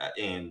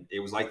 and it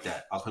was like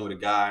that. I was playing with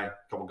a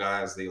couple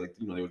guys. They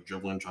they were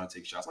dribbling, trying to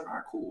take shots. I'm like, all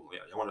right, cool.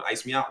 Yeah, you want to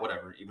ice me out,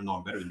 whatever. Even though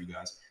I'm better than you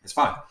guys, it's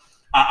fine.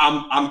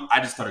 I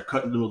just started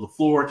cutting the middle of the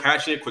floor,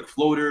 catching it, quick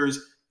floaters.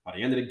 By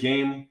the end of the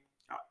game,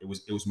 it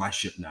was my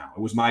ship now. It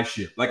was my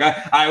ship. Like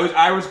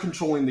I was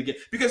controlling the game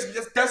because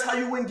that's how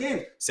you win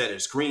games. Set a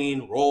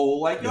screen,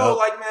 roll.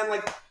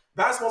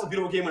 Basketball's a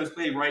beautiful game when it's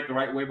played the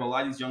right way, but a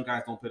lot of these young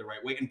guys don't play the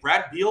right way. And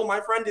Brad Beal, my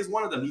friend, is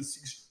one of them.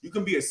 You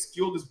can be as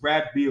skilled as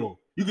Brad Beal.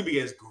 You can be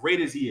as great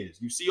as he is.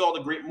 You see all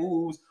the great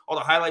moves, all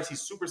the highlights.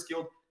 He's super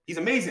skilled. He's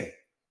amazing.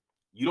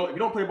 If you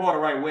don't play the ball the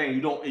right way,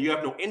 and you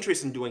have no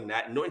interest in doing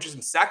that, and no interest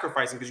in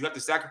sacrificing, because you have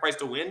to sacrifice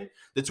to win.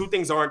 The two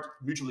things aren't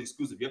mutually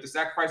exclusive. You have to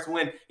sacrifice to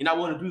win. You're not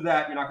willing to do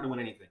that, you're not going to win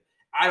anything.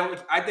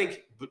 I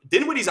think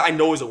Dinwiddie's I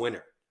know is a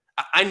winner.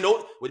 I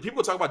know when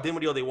people talk about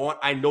Dinwiddie all they want,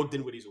 I know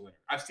Dinwiddie's a winner.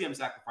 I've seen him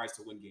sacrifice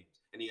to win games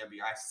in the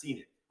NBA. I've seen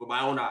it with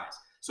my own eyes.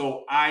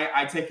 So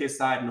I take his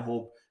side in the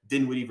whole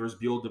Dinwiddie versus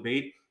Beal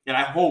debate. And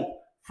I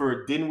hope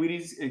for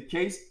Dinwiddie's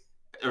case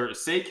or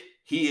sake,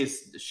 he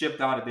is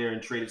shipped out of there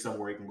and traded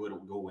somewhere he can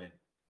go win.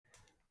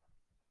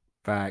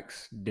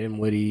 Facts.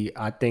 Dinwiddie,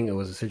 I think it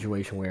was a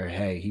situation where,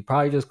 hey, he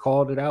probably just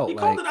called it out. He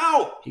called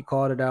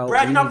it out.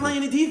 Brad, you're not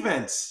playing any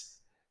defense.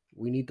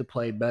 We need to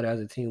play better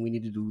as a team. We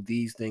need to do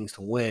these things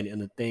to win.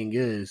 And the thing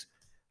is,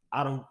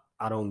 I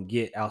don't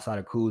get outside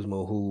of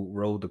Kuzma, who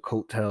rode the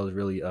coattails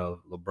really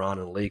of LeBron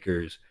and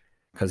Lakers,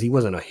 because he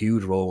wasn't a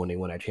huge role when they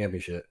won that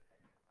championship.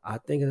 I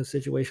think in a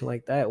situation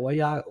like that, why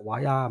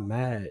y'all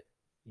mad?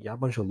 Y'all a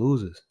bunch of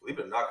losers. Believe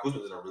it or not,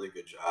 Kuzma did a really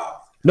good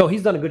job. No,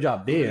 he's done a good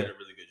job there. He did a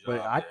really good job.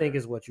 But I think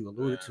it's what you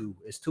alluded to.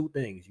 It's two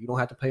things. You don't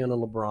have to play on the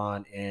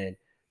LeBron, and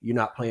you're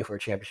not playing for a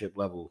championship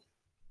level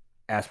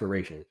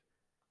aspiration.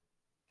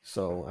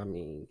 So, I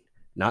mean,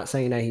 not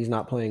saying that he's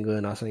not playing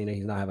good, not saying that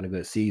he's not having a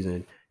good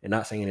season, and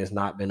not saying it's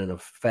not been an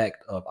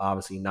effect of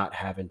obviously not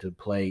having to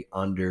play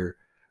under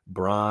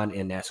Bron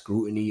and that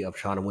scrutiny of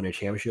trying to win a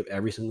championship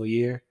every single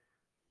year.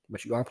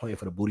 But you are playing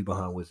for the booty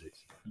behind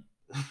Wizards,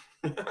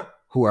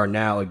 who are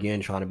now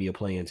again trying to be a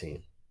playing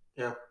team.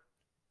 Yeah.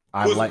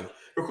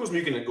 For Kuzma,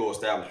 you can go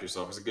establish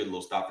yourself. It's a good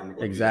little stop for him to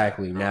go.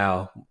 Exactly.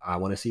 Now, I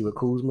want to see what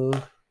Kuzma,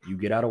 you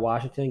get out of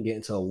Washington, get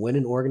into a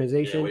winning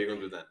organization. Yeah, what are you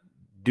going to do then?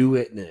 Do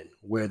it then.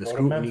 Where the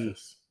scrutiny.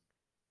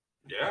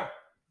 Yeah.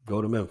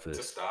 Go to Memphis.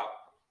 To stop.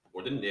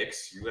 Or the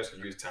Knicks. You guys can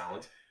use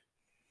talent.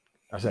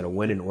 I said a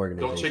winning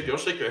organization. Don't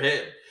shake your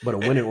head. But a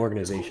winning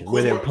organization.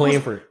 Where they're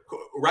playing for.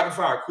 Rapid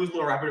fire. Kuzma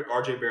or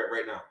RJ Barrett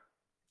right now?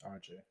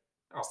 RJ.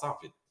 Oh, stop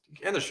it.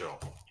 End the show.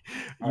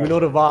 You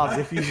know the vibes.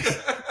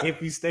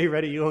 If you stay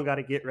ready, you don't got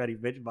to get ready.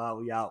 Bitch, Bob,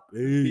 we out.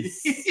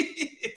 Peace.